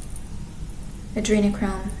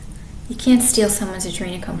 Adrenochrome. You can't steal someone's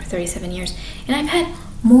adrenochrome for 37 years. And I've had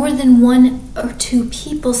more than 1 or 2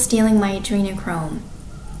 people stealing my adrenochrome.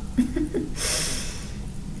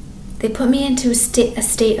 They put me into a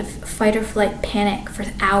state of fight or flight panic for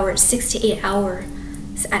hours, 6 to 8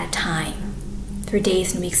 hours at a time, through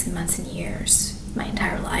days and weeks and months and years, my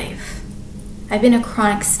entire life. I've been in a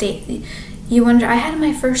chronic state. You wonder, I had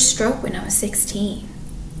my first stroke when I was 16.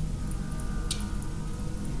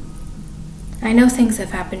 I know things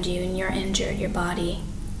have happened to you and you're injured, your body.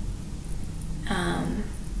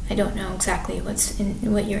 I don't know exactly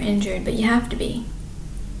what you're injured, but you have to be.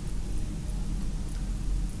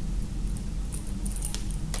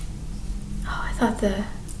 Oh, I thought the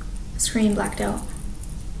screen blacked out.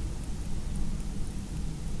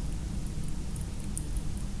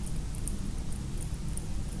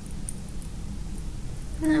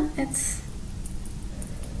 No, it's...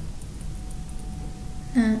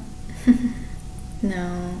 No.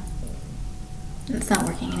 No. It's not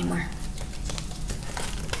working anymore.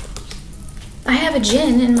 I have a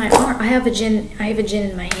gin in my arm. I have a gin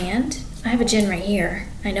in my hand. I have a gin right here.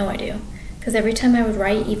 I know I do. Because every time I would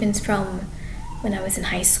write, even from when I was in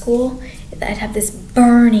high school, I'd have this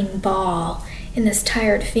burning ball and this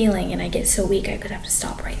tired feeling, and I'd get so weak I could have to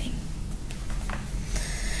stop writing.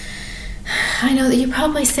 I know that you're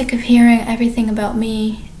probably sick of hearing everything about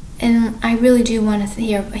me, and I really do want to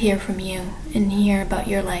hear from you and hear about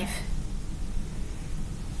your life.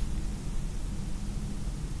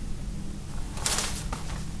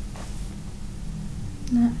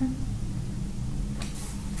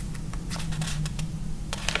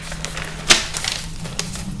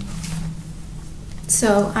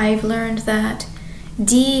 So I've learned that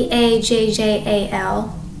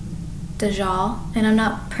D-A-J-J-A-L, Dajjal, and I'm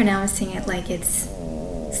not pronouncing it like it's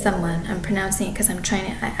someone. I'm pronouncing it because I'm trying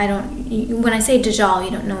to. I don't. When I say Dajjal, you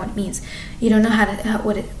don't know what it means. You don't know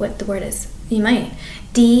what the word is. You might.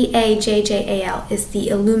 D-A-J-J-A-L is the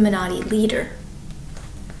Illuminati leader.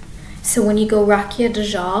 So when you go Rakia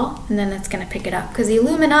Dajjal, and then that's going to pick it up, because the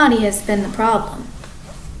Illuminati has been the problem,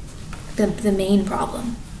 the main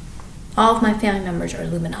problem. All of my family members are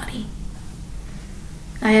Illuminati.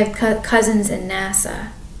 I have cousins in NASA,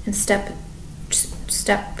 and step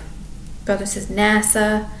brother says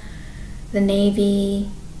NASA, the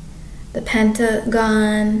Navy, the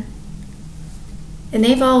Pentagon, and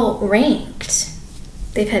they've all ranked.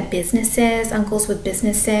 They've had businesses, uncles with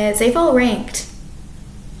businesses. They've all ranked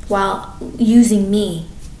while using me,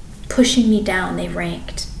 pushing me down. They've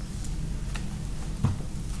ranked.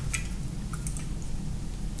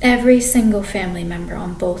 Every single family member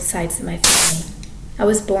on both sides of my family. I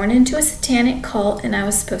was born into a satanic cult and I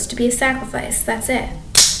was supposed to be a sacrifice. That's it.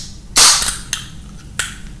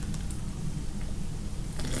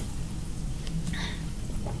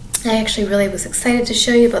 I actually really was excited to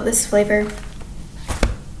show you about this flavor.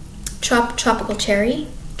 Tropical cherry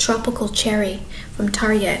from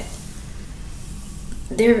Target.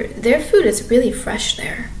 Their food is really fresh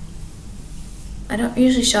there. I don't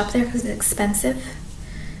usually shop there because it's expensive,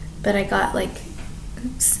 but I got like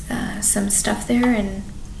some stuff there, and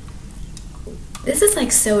this is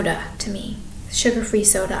like soda to me. Sugar-free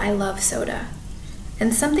soda. I love soda.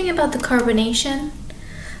 And something about the carbonation.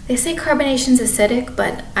 They say carbonation's acidic,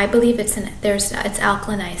 but I believe it's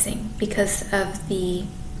alkalinizing because of the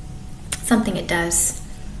something it does.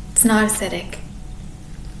 It's not acidic.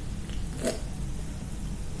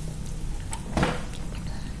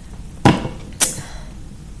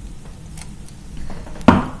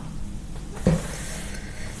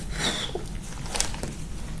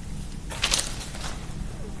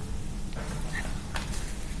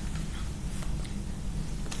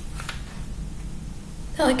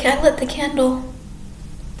 Oh, I can't lit the candle.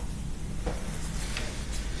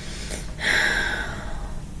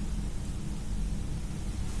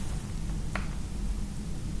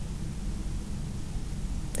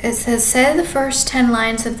 It says, say the first 10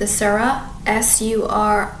 lines of the surah,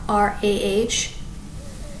 S-U-R-R-A-H,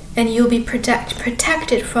 and you'll be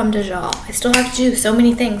protected from Dajjal. I still have to do so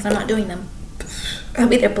many things. I'm not doing them.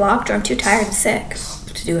 I'll either blocked or I'm too tired and sick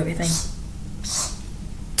to do everything.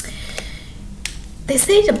 They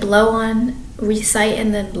say to blow on, recite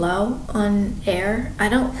and then blow on air. I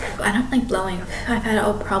don't like blowing. I've had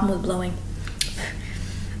a problem with blowing.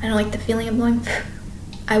 I don't like the feeling of blowing.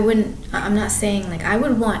 I'm not saying like I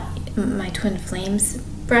would want my twin flames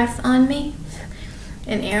breath on me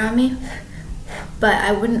and air on me, but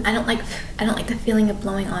I don't like the feeling of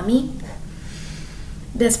blowing on me.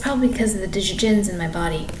 That's probably because of the digitins in my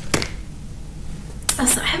body.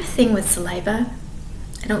 Also, I have a thing with saliva.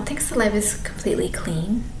 I don't think saliva is completely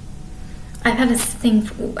clean. I've had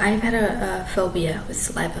a phobia with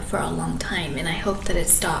saliva for a long time, and I hope that it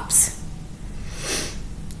stops.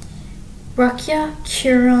 Rakya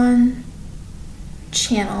Curon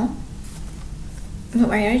channel. Oh,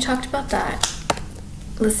 I already talked about that.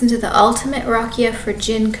 Listen to the ultimate Rakya for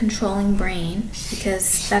Jinn controlling brain,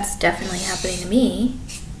 because that's definitely happening to me.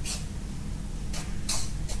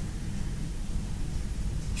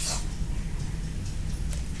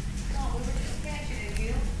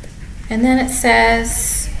 And then it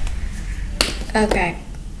says, okay,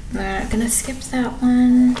 I'm gonna skip that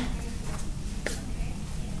one.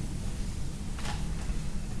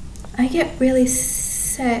 I get really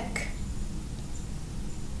sick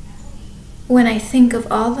when I think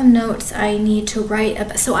of all the notes I need to write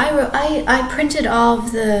about. So I printed all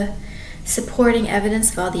of the supporting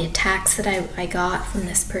evidence of all the attacks that I got from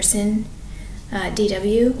this person,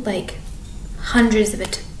 DW, like hundreds of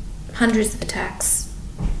attacks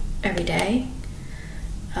every day,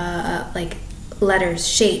 like letters,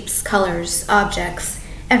 shapes, colors, objects,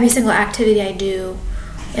 every single activity I do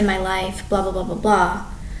in my life, blah, blah, blah, blah, blah.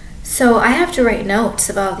 So I have to write notes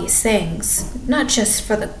of all these things, not just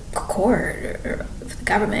for the court or for the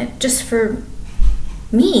government, just for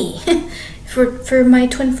me, for my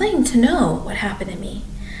twin flame to know what happened to me.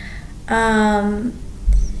 And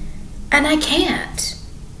I can't.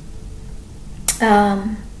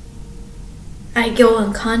 I go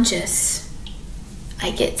unconscious.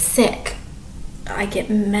 I get sick. I get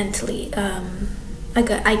mentally,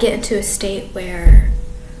 I get into a state where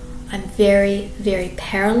I'm very, very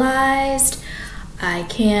paralyzed. I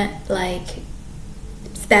can't, like,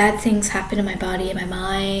 bad things happen in my body and my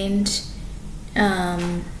mind.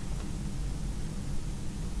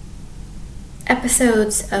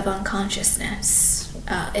 Episodes of unconsciousness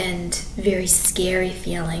and very scary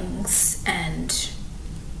feelings and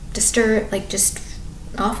just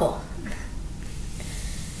awful.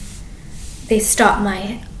 They stop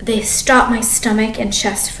my stomach and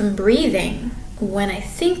chest from breathing when I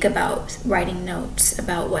think about writing notes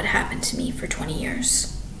about what happened to me for 20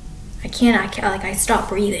 years. I stop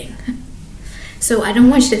breathing. So I don't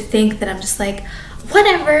want you to think that I'm just like,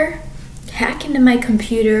 whatever, hack into my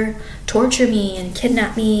computer, torture me and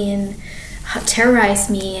kidnap me and terrorize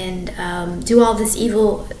me and do all this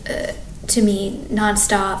evil to me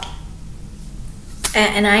nonstop.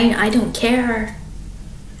 And I don't care.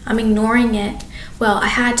 I'm ignoring it. Well, I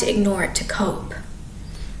had to ignore it to cope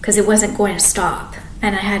because it wasn't going to stop.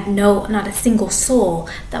 And I had not a single soul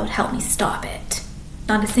that would help me stop it.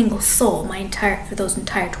 Not a single soul for those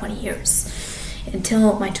entire 20 years.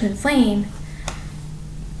 Until my twin flame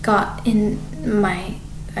I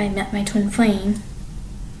met my twin flame.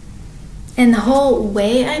 And the whole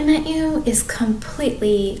way I met you is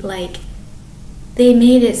completely like, they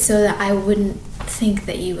made it so that I wouldn't think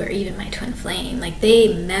that you were even my twin flame. Like,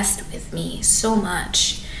 they messed with me so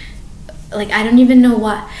much. Like, I don't even know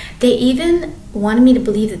what. They even wanted me to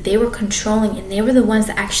believe that they were controlling, and they were the ones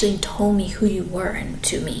that actually told me who you were and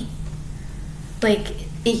to me. Like,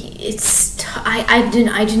 I do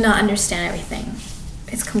not understand everything.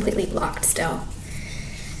 It's completely blocked still.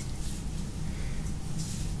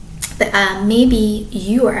 But maybe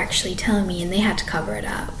you were actually telling me and they had to cover it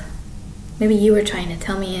up. Maybe you were trying to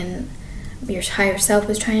tell me and your higher self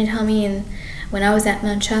was trying to tell me, and when I was at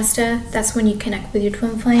Mount Shasta, that's when you connect with your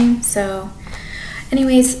twin flame. So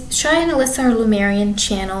anyways, Shai and Alyssa are Lumerian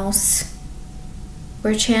channels.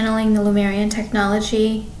 We're channeling the Lumerian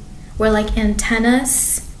technology. We're like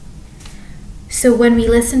antennas. So when we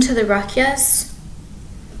listen to the Rakyas,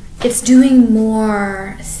 it's doing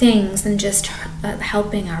more things than just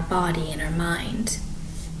helping our body and our mind.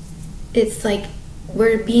 It's like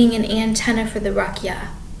we're being an antenna for the Rakya.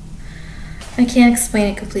 I can't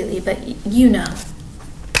explain it completely, but you know.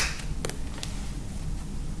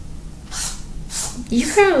 You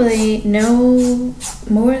probably know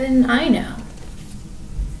more than I know.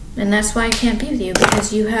 And that's why I can't be with you,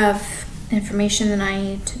 because you have information that I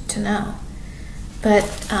need to know.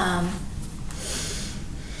 But,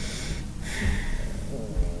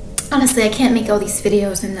 honestly, I can't make all these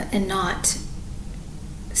videos and not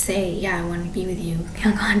say, yeah, I want to be with you,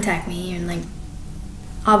 contact me, and like,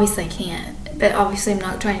 obviously I can't. But obviously I'm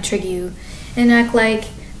not trying to trick you and act like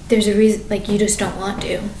there's a reason, like you just don't want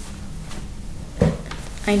to.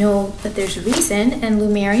 I know that there's a reason, and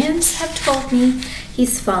Lumerians have told me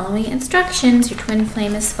he's following instructions. Your twin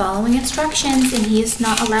flame is following instructions, and he is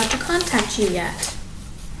not allowed to contact you yet.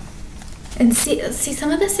 And see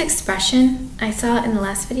some of this expression I saw in the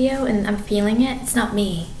last video, and I'm feeling it. It's not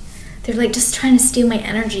me. They're like just trying to steal my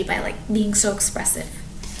energy by like being so expressive.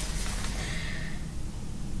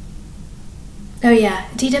 Oh yeah,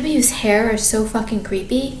 DW's hair is so fucking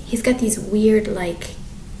creepy. He's got these weird like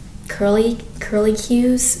curly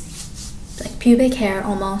cues, like pubic hair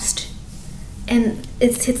almost, and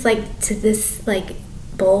it's like to this like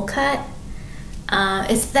bowl cut.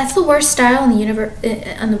 That's the worst style in the universe,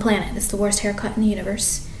 on the planet. It's the worst haircut in the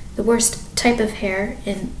universe, the worst type of hair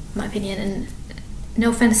in my opinion. And no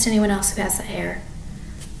offense to anyone else who has that hair.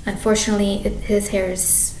 Unfortunately, his hair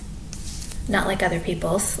is not like other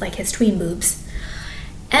people's, like his tween boobs.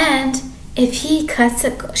 And if he cuts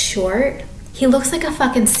it short, he looks like a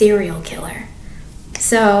fucking serial killer.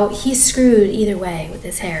 So he's screwed either way with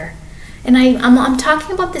his hair. And I'm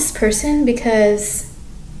talking about this person because,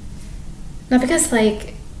 not because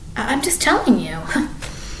like, I'm just telling you.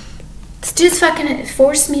 This dude's fucking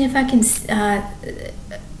forced me to fucking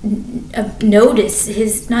notice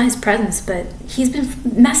not his presence, but he's been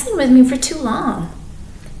messing with me for too long.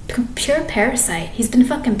 Pure parasite. He's been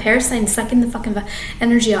fucking parasiting, sucking the fucking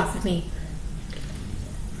energy off of me.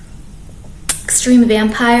 Extreme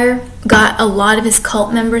vampire. Got a lot of his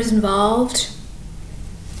cult members involved,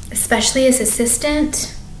 especially his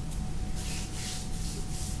assistant.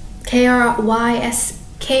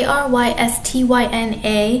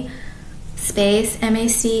 KRYSTYNA space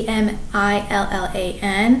MACMILLAN.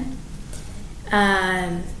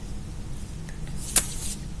 I'm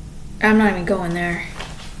not even going there.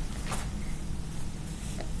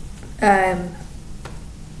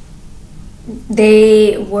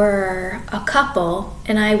 They were a couple,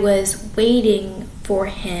 and I was waiting for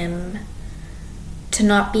him to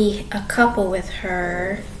not be a couple with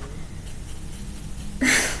her.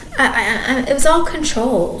 It was all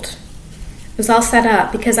controlled. It was all set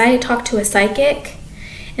up because I had talked to a psychic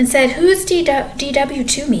and said, "Who's DW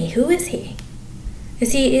to me? Who is he?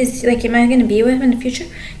 Is like, am I going to be with him in the future?"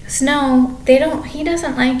 He goes, "No, they don't. He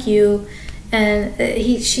doesn't like you." And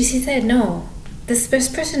she said, "No, this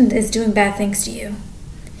person is doing bad things to you."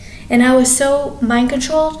 And I was so mind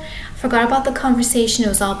controlled, I forgot about the conversation. It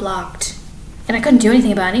was all blocked, and I couldn't do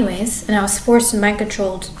anything about it anyways. And I was forced and mind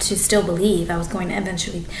controlled to still believe I was going to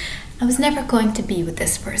eventually. I was never going to be with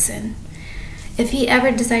this person. If he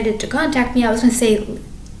ever decided to contact me, I was going to say,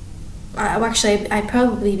 actually, I'd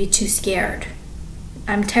probably be too scared.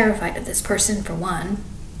 I'm terrified of this person, for one.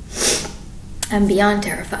 I'm beyond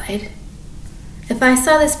terrified. If I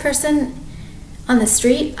saw this person on the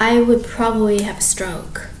street, I would probably have a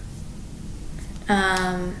stroke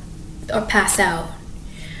or pass out.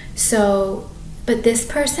 So, but this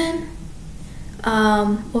person,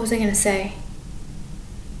 what was I going to say?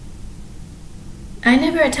 I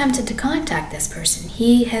never attempted to contact this person.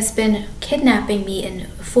 He has been kidnapping me and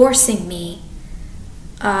forcing me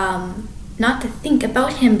not to think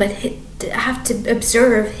about him, but to have to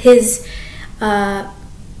observe his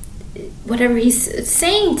whatever he's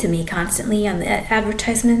saying to me constantly on the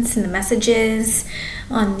advertisements and the messages,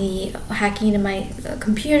 on the hacking into my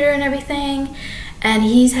computer and everything. And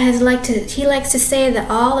he likes to say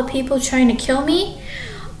that all the people trying to kill me,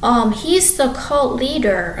 he's the cult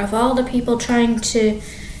leader of all the people trying to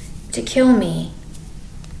kill me.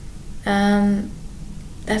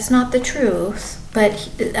 That's not the truth, but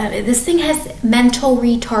this thing has mental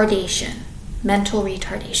retardation. Mental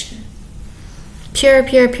retardation. Pure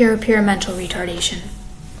mental retardation.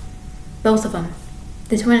 Both of them.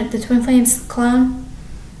 The twin flames clone,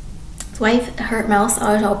 his wife, her mouth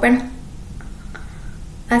always open.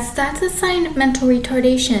 That's a sign of mental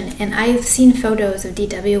retardation. And I've seen photos of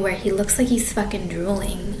DW where he looks like he's fucking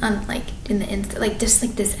drooling on like just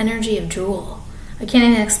like this energy of drool. I can't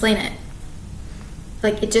even explain it.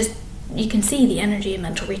 Like it just, you can see the energy of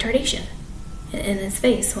mental retardation in his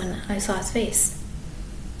face when I saw his face.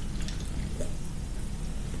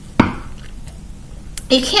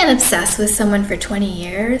 You can't obsess with someone for 20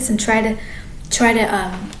 years and try to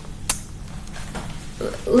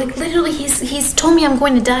like literally he's told me I'm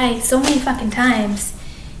going to die so many fucking times.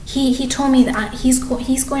 He told me that he's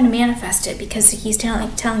going to manifest it because he's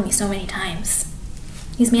telling me so many times.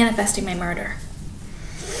 He's manifesting my murder.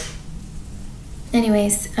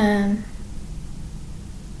 Anyways,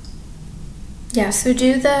 yeah, so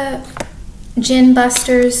do the Jinn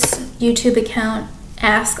Busters YouTube account,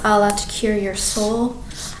 Ask Allah to Cure Your Soul.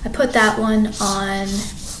 I put that one on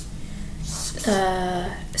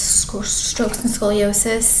strokes and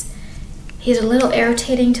scoliosis. He's a little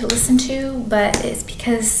irritating to listen to, but it's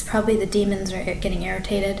because probably the demons are getting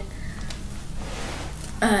irritated.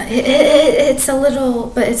 It's a little,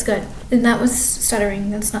 but it's good. And that was stuttering.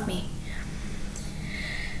 That's not me.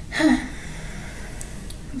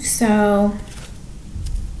 So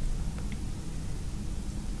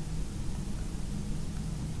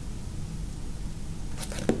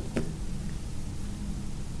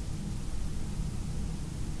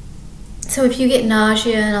if you get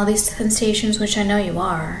nausea and all these sensations, which I know you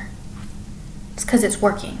are, it's because it's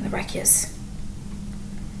working, the Rekius.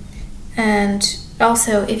 And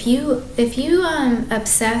also, if you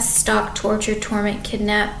obsess, stalk, torture, torment,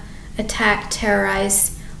 kidnap, attack,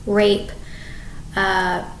 terrorize, rape,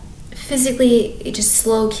 physically just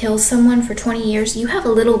slow kill someone for 20 years, you have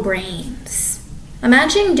little brains.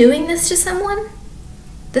 Imagine doing this to someone.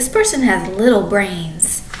 This person has little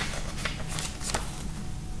brains,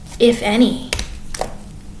 if any.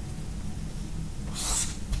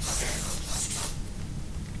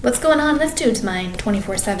 What's going on in this dude's mind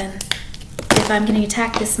 24/7? If I'm getting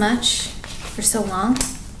attacked this much for so long?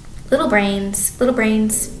 Little brains, little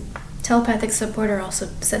brains. Telepathic supporter also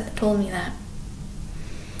told me that.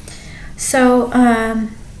 So,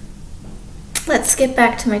 let's get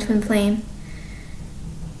back to my twin flame.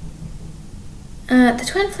 The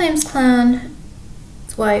twin flame's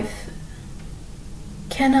clone's wife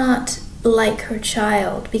cannot like her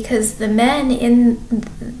child because the men in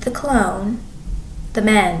the clone, the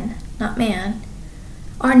men, not man,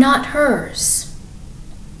 are not hers.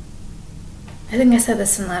 I think I said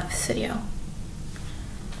this in the last video.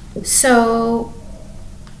 So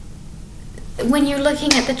when you're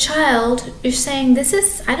looking at the child, you're saying,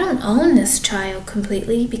 I don't own this child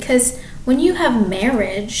completely, because when you have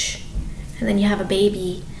marriage and then you have a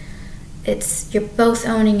baby, you're both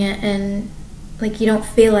owning it, and like you don't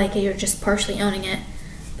feel like you're just partially owning it.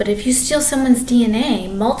 But if you steal someone's DNA,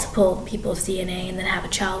 multiple people's DNA, and then have a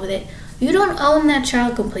child with it, you don't own that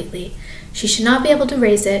child completely. She should not be able to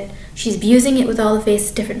raise it. She's abusing it with all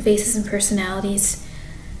the different faces and personalities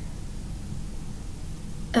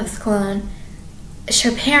of the clone.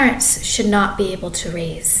 Her parents should not be able to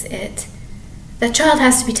raise it. That child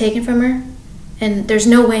has to be taken from her, and there's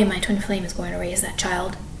no way my twin flame is going to raise that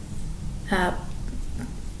child.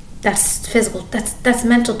 That's physical. That's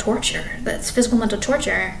mental torture. That's physical mental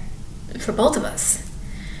torture for both of us.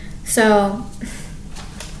 So,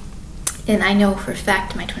 and I know for a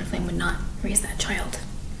fact my twin flame would not raise that child.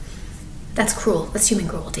 That's cruel. That's human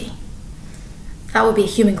cruelty. That would be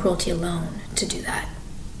human cruelty alone to do that.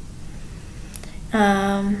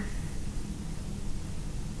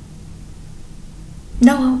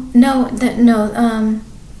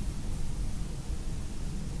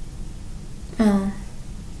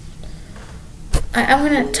 I'm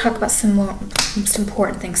going to talk about some most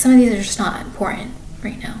important things. Some of these are just not important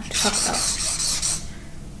right now to talk about.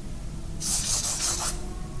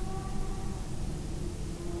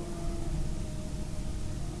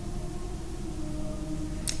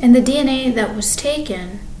 And the DNA that was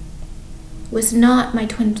taken was not my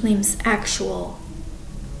twin flame's actual,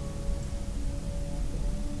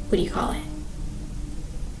 what do you call it?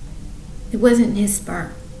 It wasn't his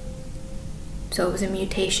sperm. So it was a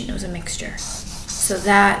mutation, it was a mixture. So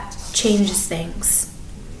that changes things.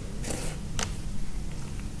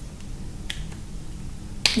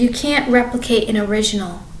 You can't replicate an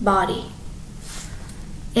original body.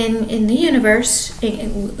 In the universe,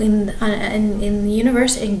 in the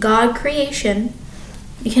universe, in God creation,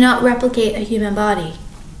 you cannot replicate a human body.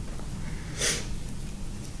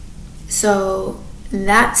 So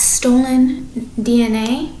that stolen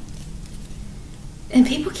DNA, and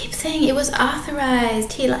people keep saying it was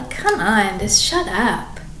authorized. Like, come on, just shut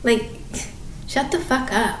up. Like, shut the fuck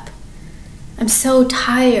up. I'm so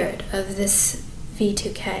tired of this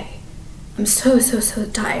V2K. I'm so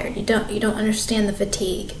tired. You don't understand the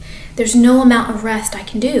fatigue. There's no amount of rest I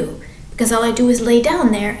can do, because all I do is lay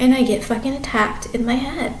down there and I get fucking attacked in my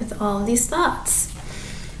head with all of these thoughts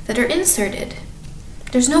that are inserted.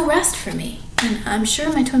 There's no rest for me, and I'm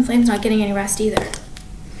sure my twin flame's not getting any rest either.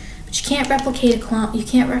 But you can't replicate a clone. You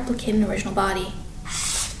can't replicate an original body.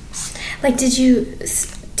 Like, did you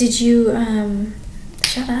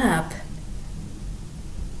shut up.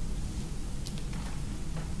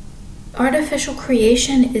 Artificial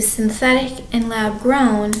creation is synthetic and lab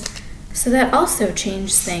grown, so that also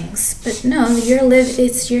changes things. But no, your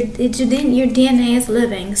DNA is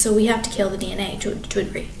living, so we have to kill the DNA to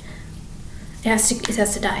agree. It has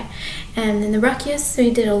to die. And in the Ruckus,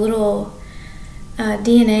 they did a little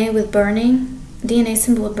DNA with burning, DNA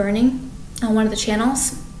symbol of burning on one of the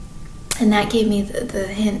channels, and that gave me the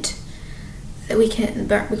hint that we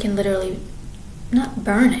can literally not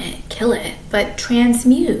burn it, kill it, but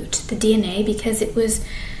transmute the DNA because it was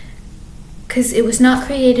not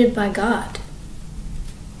created by God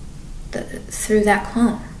through that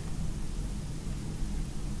clone.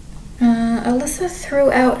 Alyssa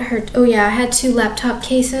threw out her... Oh yeah, I had 2 laptop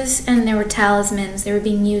cases, and there were talismans. They were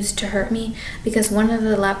being used to hurt me because one of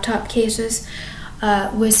the laptop cases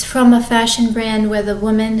was from a fashion brand where the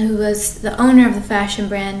woman who was the owner of the fashion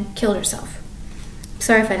brand killed herself.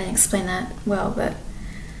 Sorry if I didn't explain that well, but...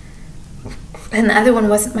 And the other one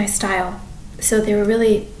wasn't my style. So they were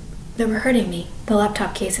hurting me, the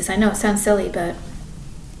laptop cases. I know it sounds silly, but...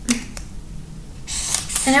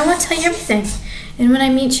 And I want to tell you everything. And when I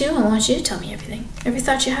meet you, I want you to tell me everything. Every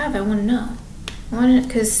thought you have, I want to know. I want to,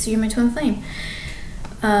 because you're my twin flame.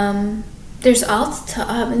 There's all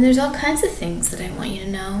kinds of things that I want you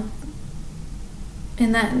to know,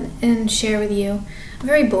 and share with you. I'm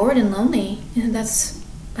very bored and lonely, and that's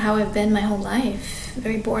how I've been my whole life.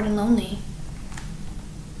 Very bored and lonely.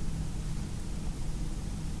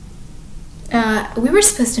 We were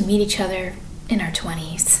supposed to meet each other in our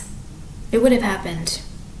 20s. It would have happened.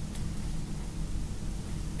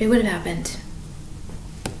 It would have happened.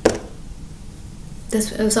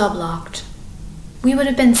 It was all blocked. We would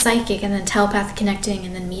have been psychic and then telepathic connecting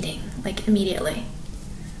and then meeting, like immediately.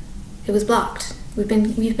 It was blocked. We've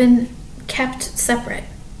been kept separate.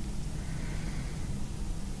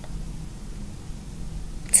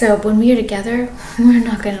 So when we are together, we're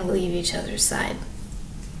not going to leave each other's side.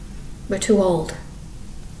 We're too old.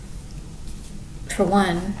 For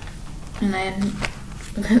one. And then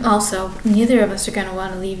also, neither of us are going to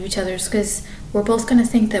want to leave each other's because we're both going to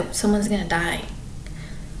think that someone's going to die.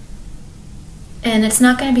 And it's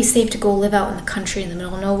not going to be safe to go live out in the country in the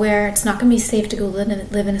middle of nowhere. It's not going to be safe to go live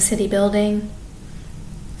in a city building.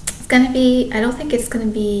 It's going to be, I don't think it's going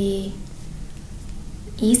to be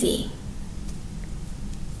easy.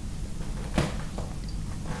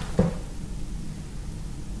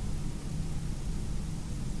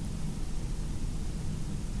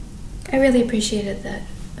 I really appreciated that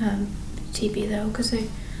TP though, because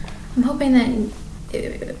I'm hoping that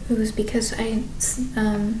it was because I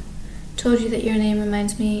told you that your name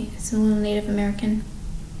reminds me, it's a little Native American.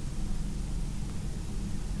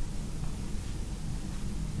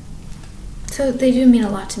 So they do mean a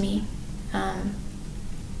lot to me,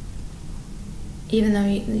 even though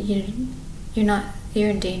you're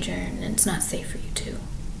in danger and it's not safe for you to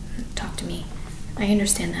talk to me. I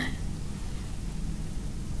understand that.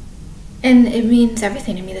 And it means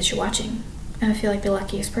everything to me that you're watching. I feel like the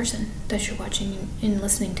luckiest person that you're watching and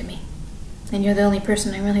listening to me. And you're the only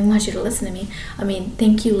person I really want you to listen to me. I mean,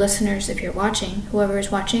 thank you listeners if you're watching, whoever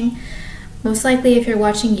is watching. Most likely if you're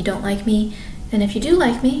watching, you don't like me. And if you do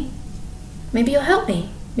like me, maybe you'll help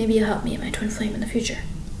me. Maybe you'll help me in my twin flame in the future.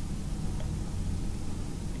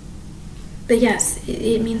 But yes,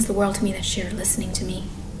 it means the world to me that you're listening to me.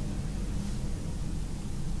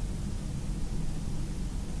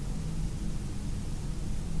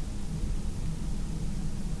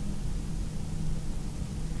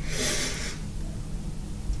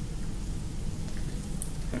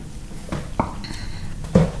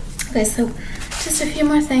 Okay, so just a few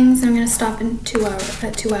more things, and I'm going to stop in 2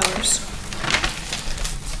 hours.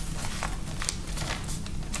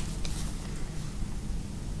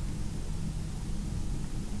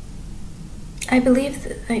 I believe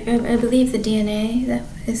the DNA that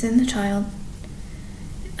is in the child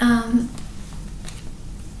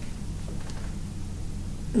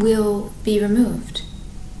will be removed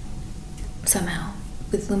somehow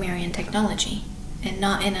with Lumerian technology, and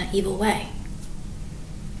not in an evil way.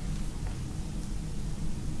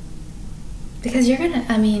 Because they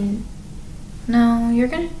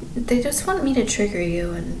just want me to trigger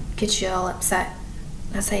you and get you all upset.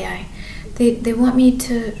 That's AI. They want me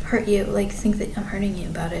to hurt you, like think that I'm hurting you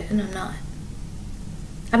about it, and I'm not.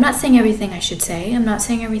 I'm not saying everything I should say. I'm not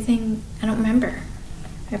saying everything, I don't remember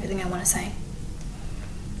everything I want to say.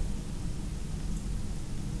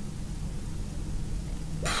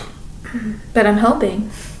 But I'm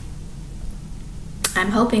hoping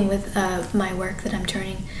with my work that I'm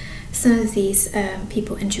turning some of these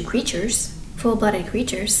people into creatures, full-blooded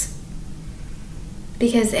creatures,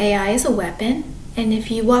 because AI is a weapon, and if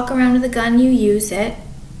you walk around with a gun, you use it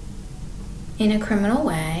in a criminal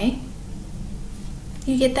way,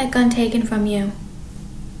 you get that gun taken from you.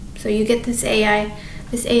 So you get this AI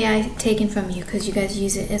taken from you because you guys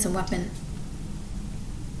use it as a weapon.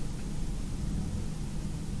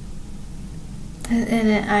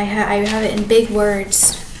 And I have it in big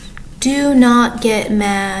words. Do not get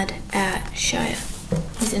mad at Shia.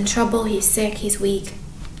 He's in trouble, he's sick, he's weak.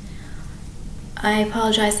 I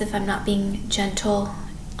apologize if I'm not being gentle.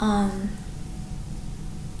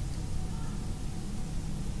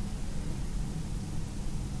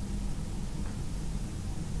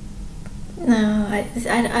 No,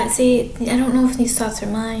 I see. I don't know if these thoughts are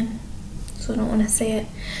mine, so I don't want to say it.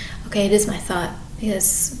 Okay, it is my thought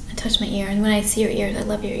because I touched my ear, and when I see your ears, I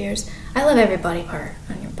love your ears. I love every body part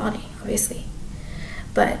on your body, obviously,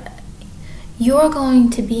 but you're going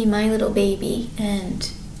to be my little baby,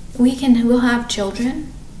 and we'll have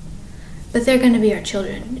children, but they're going to be our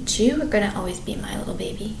children. But you are going to always be my little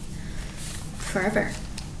baby forever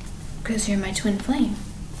because you're my twin flame.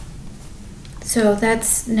 So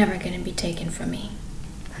that's never going to be taken from me.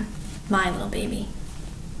 My little baby.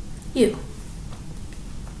 You.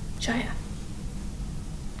 Jaya.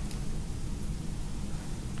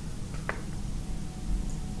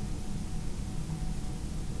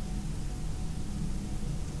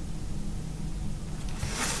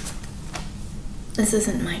 This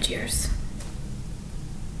isn't my tears.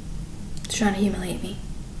 It's trying to humiliate me.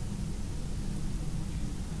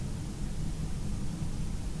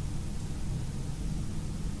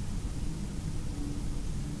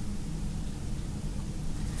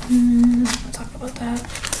 I'll talk about that.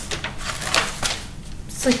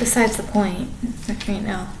 It's like besides the point right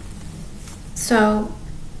now. So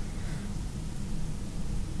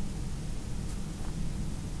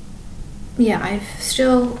yeah,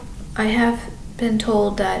 I have been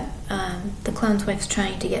told that the clone's wife's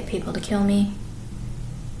trying to get people to kill me,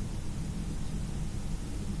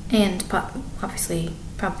 and obviously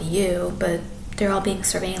probably you, but they're all being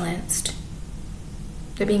surveillanced.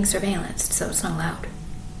 They're being surveillanced, so it's not allowed.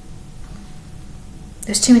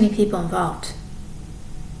 There's too many people involved.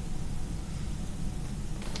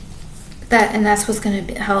 That's what's going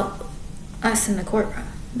to help us in the courtroom,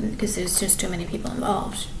 because there's just too many people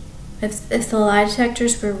involved. If the lie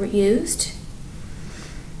detectors were used,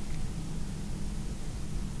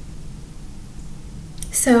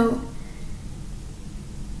 so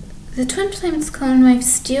the twin flame's clone wife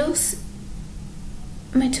steals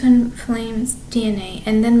my twin flame's DNA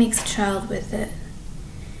and then makes a child with it,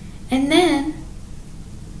 and then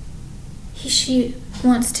she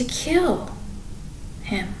wants to kill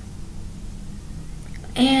him,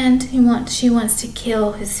 and she wants to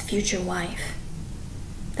kill his future wife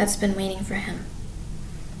that's been waiting for him.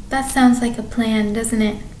 That sounds like a plan, doesn't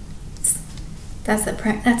it?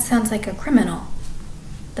 That sounds like a criminal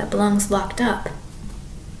that belongs locked up.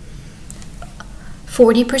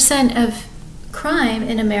 40% of crime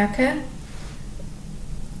in America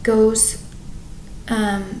goes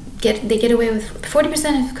they get away with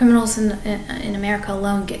 40% of criminals in America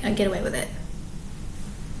alone get away with it.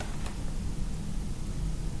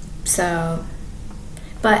 So,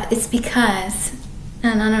 but it's because,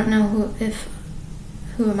 and I don't know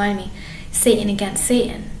who reminded me, Satan against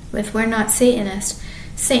Satan. If we're not Satanists,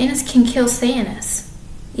 Satanists can kill Satanists.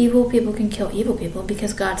 Evil people can kill evil people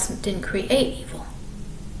because God didn't create evil.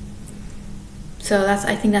 So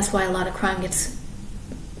I think that's why a lot of crime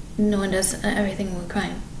no one does everything with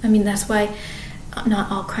crime. I mean, that's why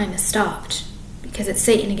not all crime is stopped, because it's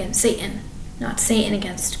Satan against Satan, not Satan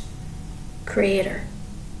against Creator.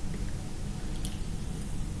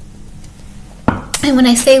 And when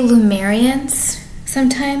I say Lumerians,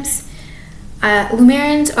 sometimes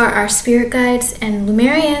Lumerians are our spirit guides, and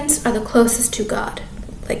Lumerians are the closest to God.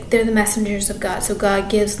 Like, they're the messengers of God. So God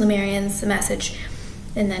gives Lumerians the message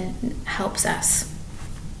and then helps us.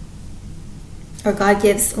 Or God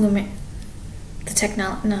gives the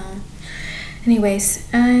technology. No. Anyways,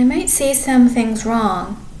 I might say some things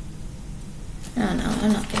wrong. I don't know.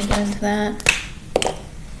 I'm not going to get into that.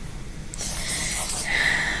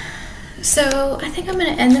 So I think I'm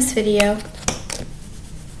going to end this video.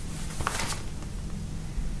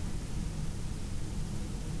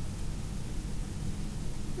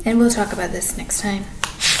 And we'll talk about this next time.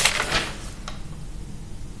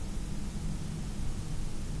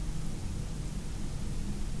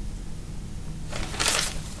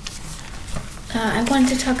 I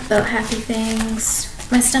wanted to talk about happy things.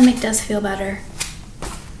 My stomach does feel better,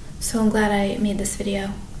 so I'm glad I made this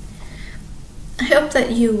video. I hope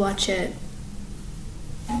that you watch it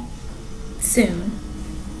soon.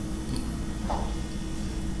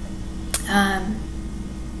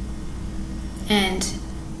 And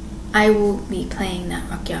I will be playing that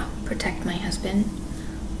Rakya, Protect My Husband,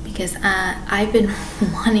 because I've been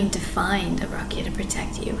wanting to find a Rakya to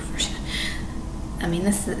protect you. I mean,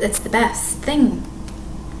 it's the best thing.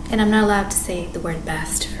 And I'm not allowed to say the word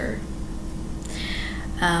best for...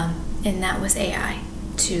 and that was AI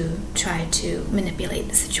to try to manipulate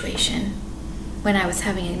the situation when I was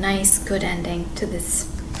having a nice, good ending to this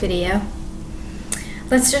video.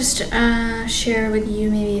 let's just share with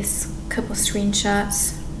you maybe a couple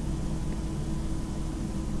screenshots.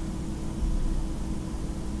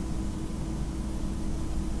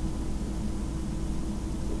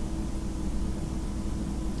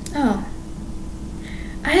 Oh,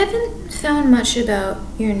 I haven't found much about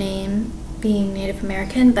your name being Native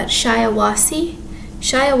American, but Shiawassee,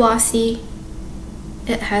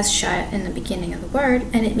 it has Shia in the beginning of the word,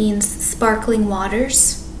 and it means sparkling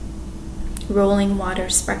waters, rolling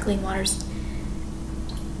waters, sparkling waters.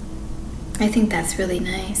 I think that's really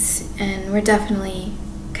nice, and we're definitely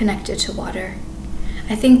connected to water.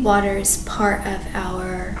 I think water is part of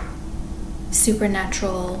our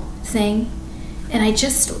supernatural thing, and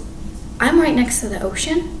I'm right next to the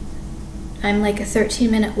ocean. I'm like a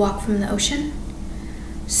 13-minute walk from the ocean.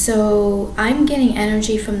 So I'm getting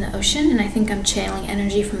energy from the ocean, and I think I'm channeling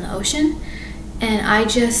energy from the ocean. And I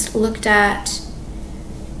just looked at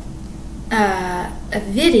a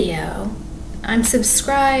video. I'm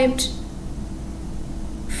subscribed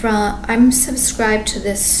to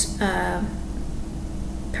this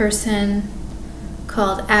person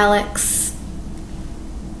called Alex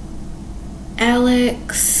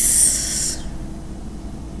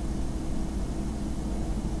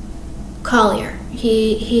Collier.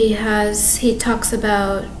 He talks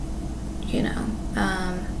about, you know,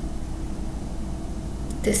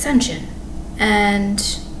 the Ascension, and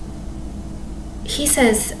he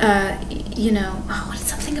says, you know, it's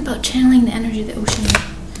something about channeling the energy of the ocean.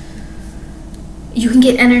 You can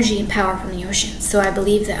get energy and power from the ocean, so I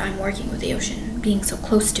believe that I'm working with the ocean, being so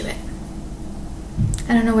close to it.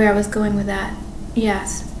 I don't know where I was going with that.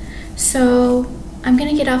 Yes. So I'm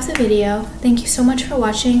gonna get off the video. Thank you so much for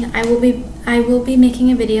watching. I will be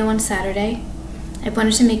making a video on Saturday. I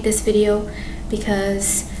wanted to make this video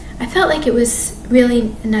because I felt like it was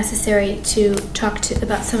really necessary to talk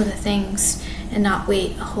about some of the things and not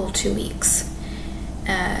wait a whole 2 weeks.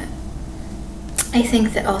 I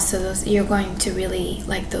think that also you're going to really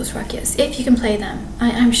like those ruckus if you can play them.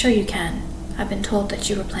 I'm sure you can. I've been told that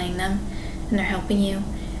you were playing them and they're helping you.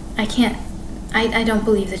 I don't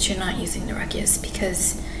believe that you're not using the ruckus,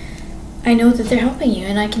 because I know that they're helping you,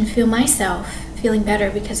 and I can feel myself feeling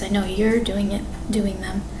better because I know you're doing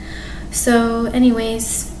them. So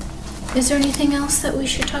anyways, is there anything else that we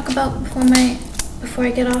should talk about before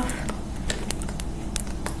I get off?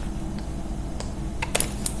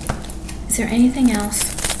 Is there anything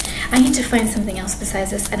else? I need to find something else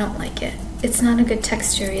besides this. I don't like it. It's not a good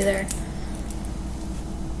texture either.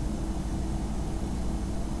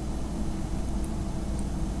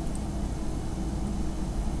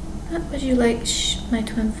 What would you like my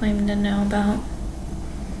twin flame to know about?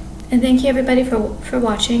 And thank you everybody for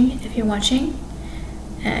watching, if you're watching.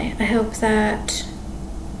 I hope that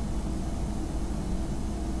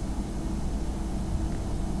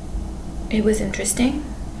it was interesting.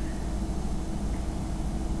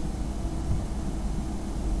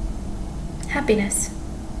 Happiness.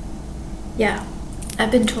 Yeah,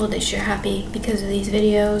 I've been told that you're happy because of these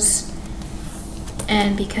videos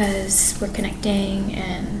and because we're connecting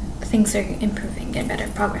and things are improving, getting better,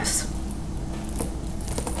 progress.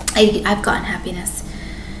 I've gotten happiness.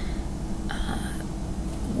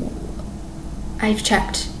 I've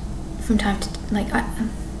checked from time to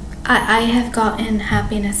I have gotten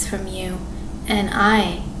happiness from you, and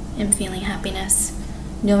I am feeling happiness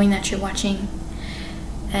knowing that you're watching,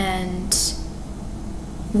 and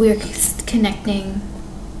we're connecting.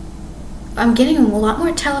 I'm getting a lot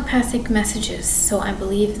more telepathic messages, so I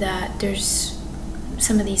believe that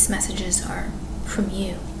some of these messages are from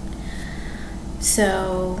you.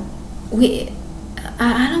 So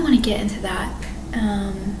I don't want to get into that.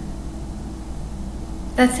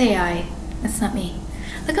 That's AI. That's not me.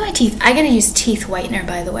 Look at my teeth. I gotta use teeth whitener,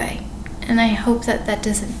 by the way, and I hope that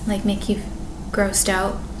doesn't make you grossed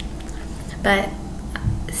out. But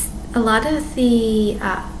a lot of the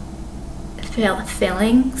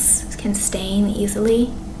fillings can stain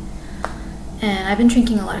easily, and I've been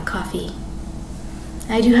drinking a lot of coffee.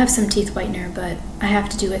 I do have some teeth whitener, but I have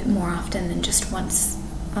to do it more often than just once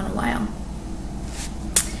in a while.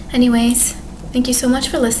 Anyways, thank you so much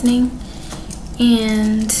for listening,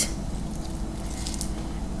 and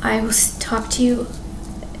I will talk to you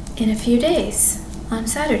in a few days on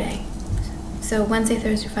Saturday. So Wednesday,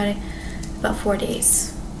 Thursday, Friday, about 4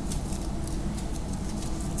 days.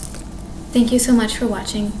 Thank you so much for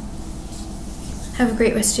watching. Have a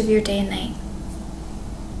great rest of your day and night.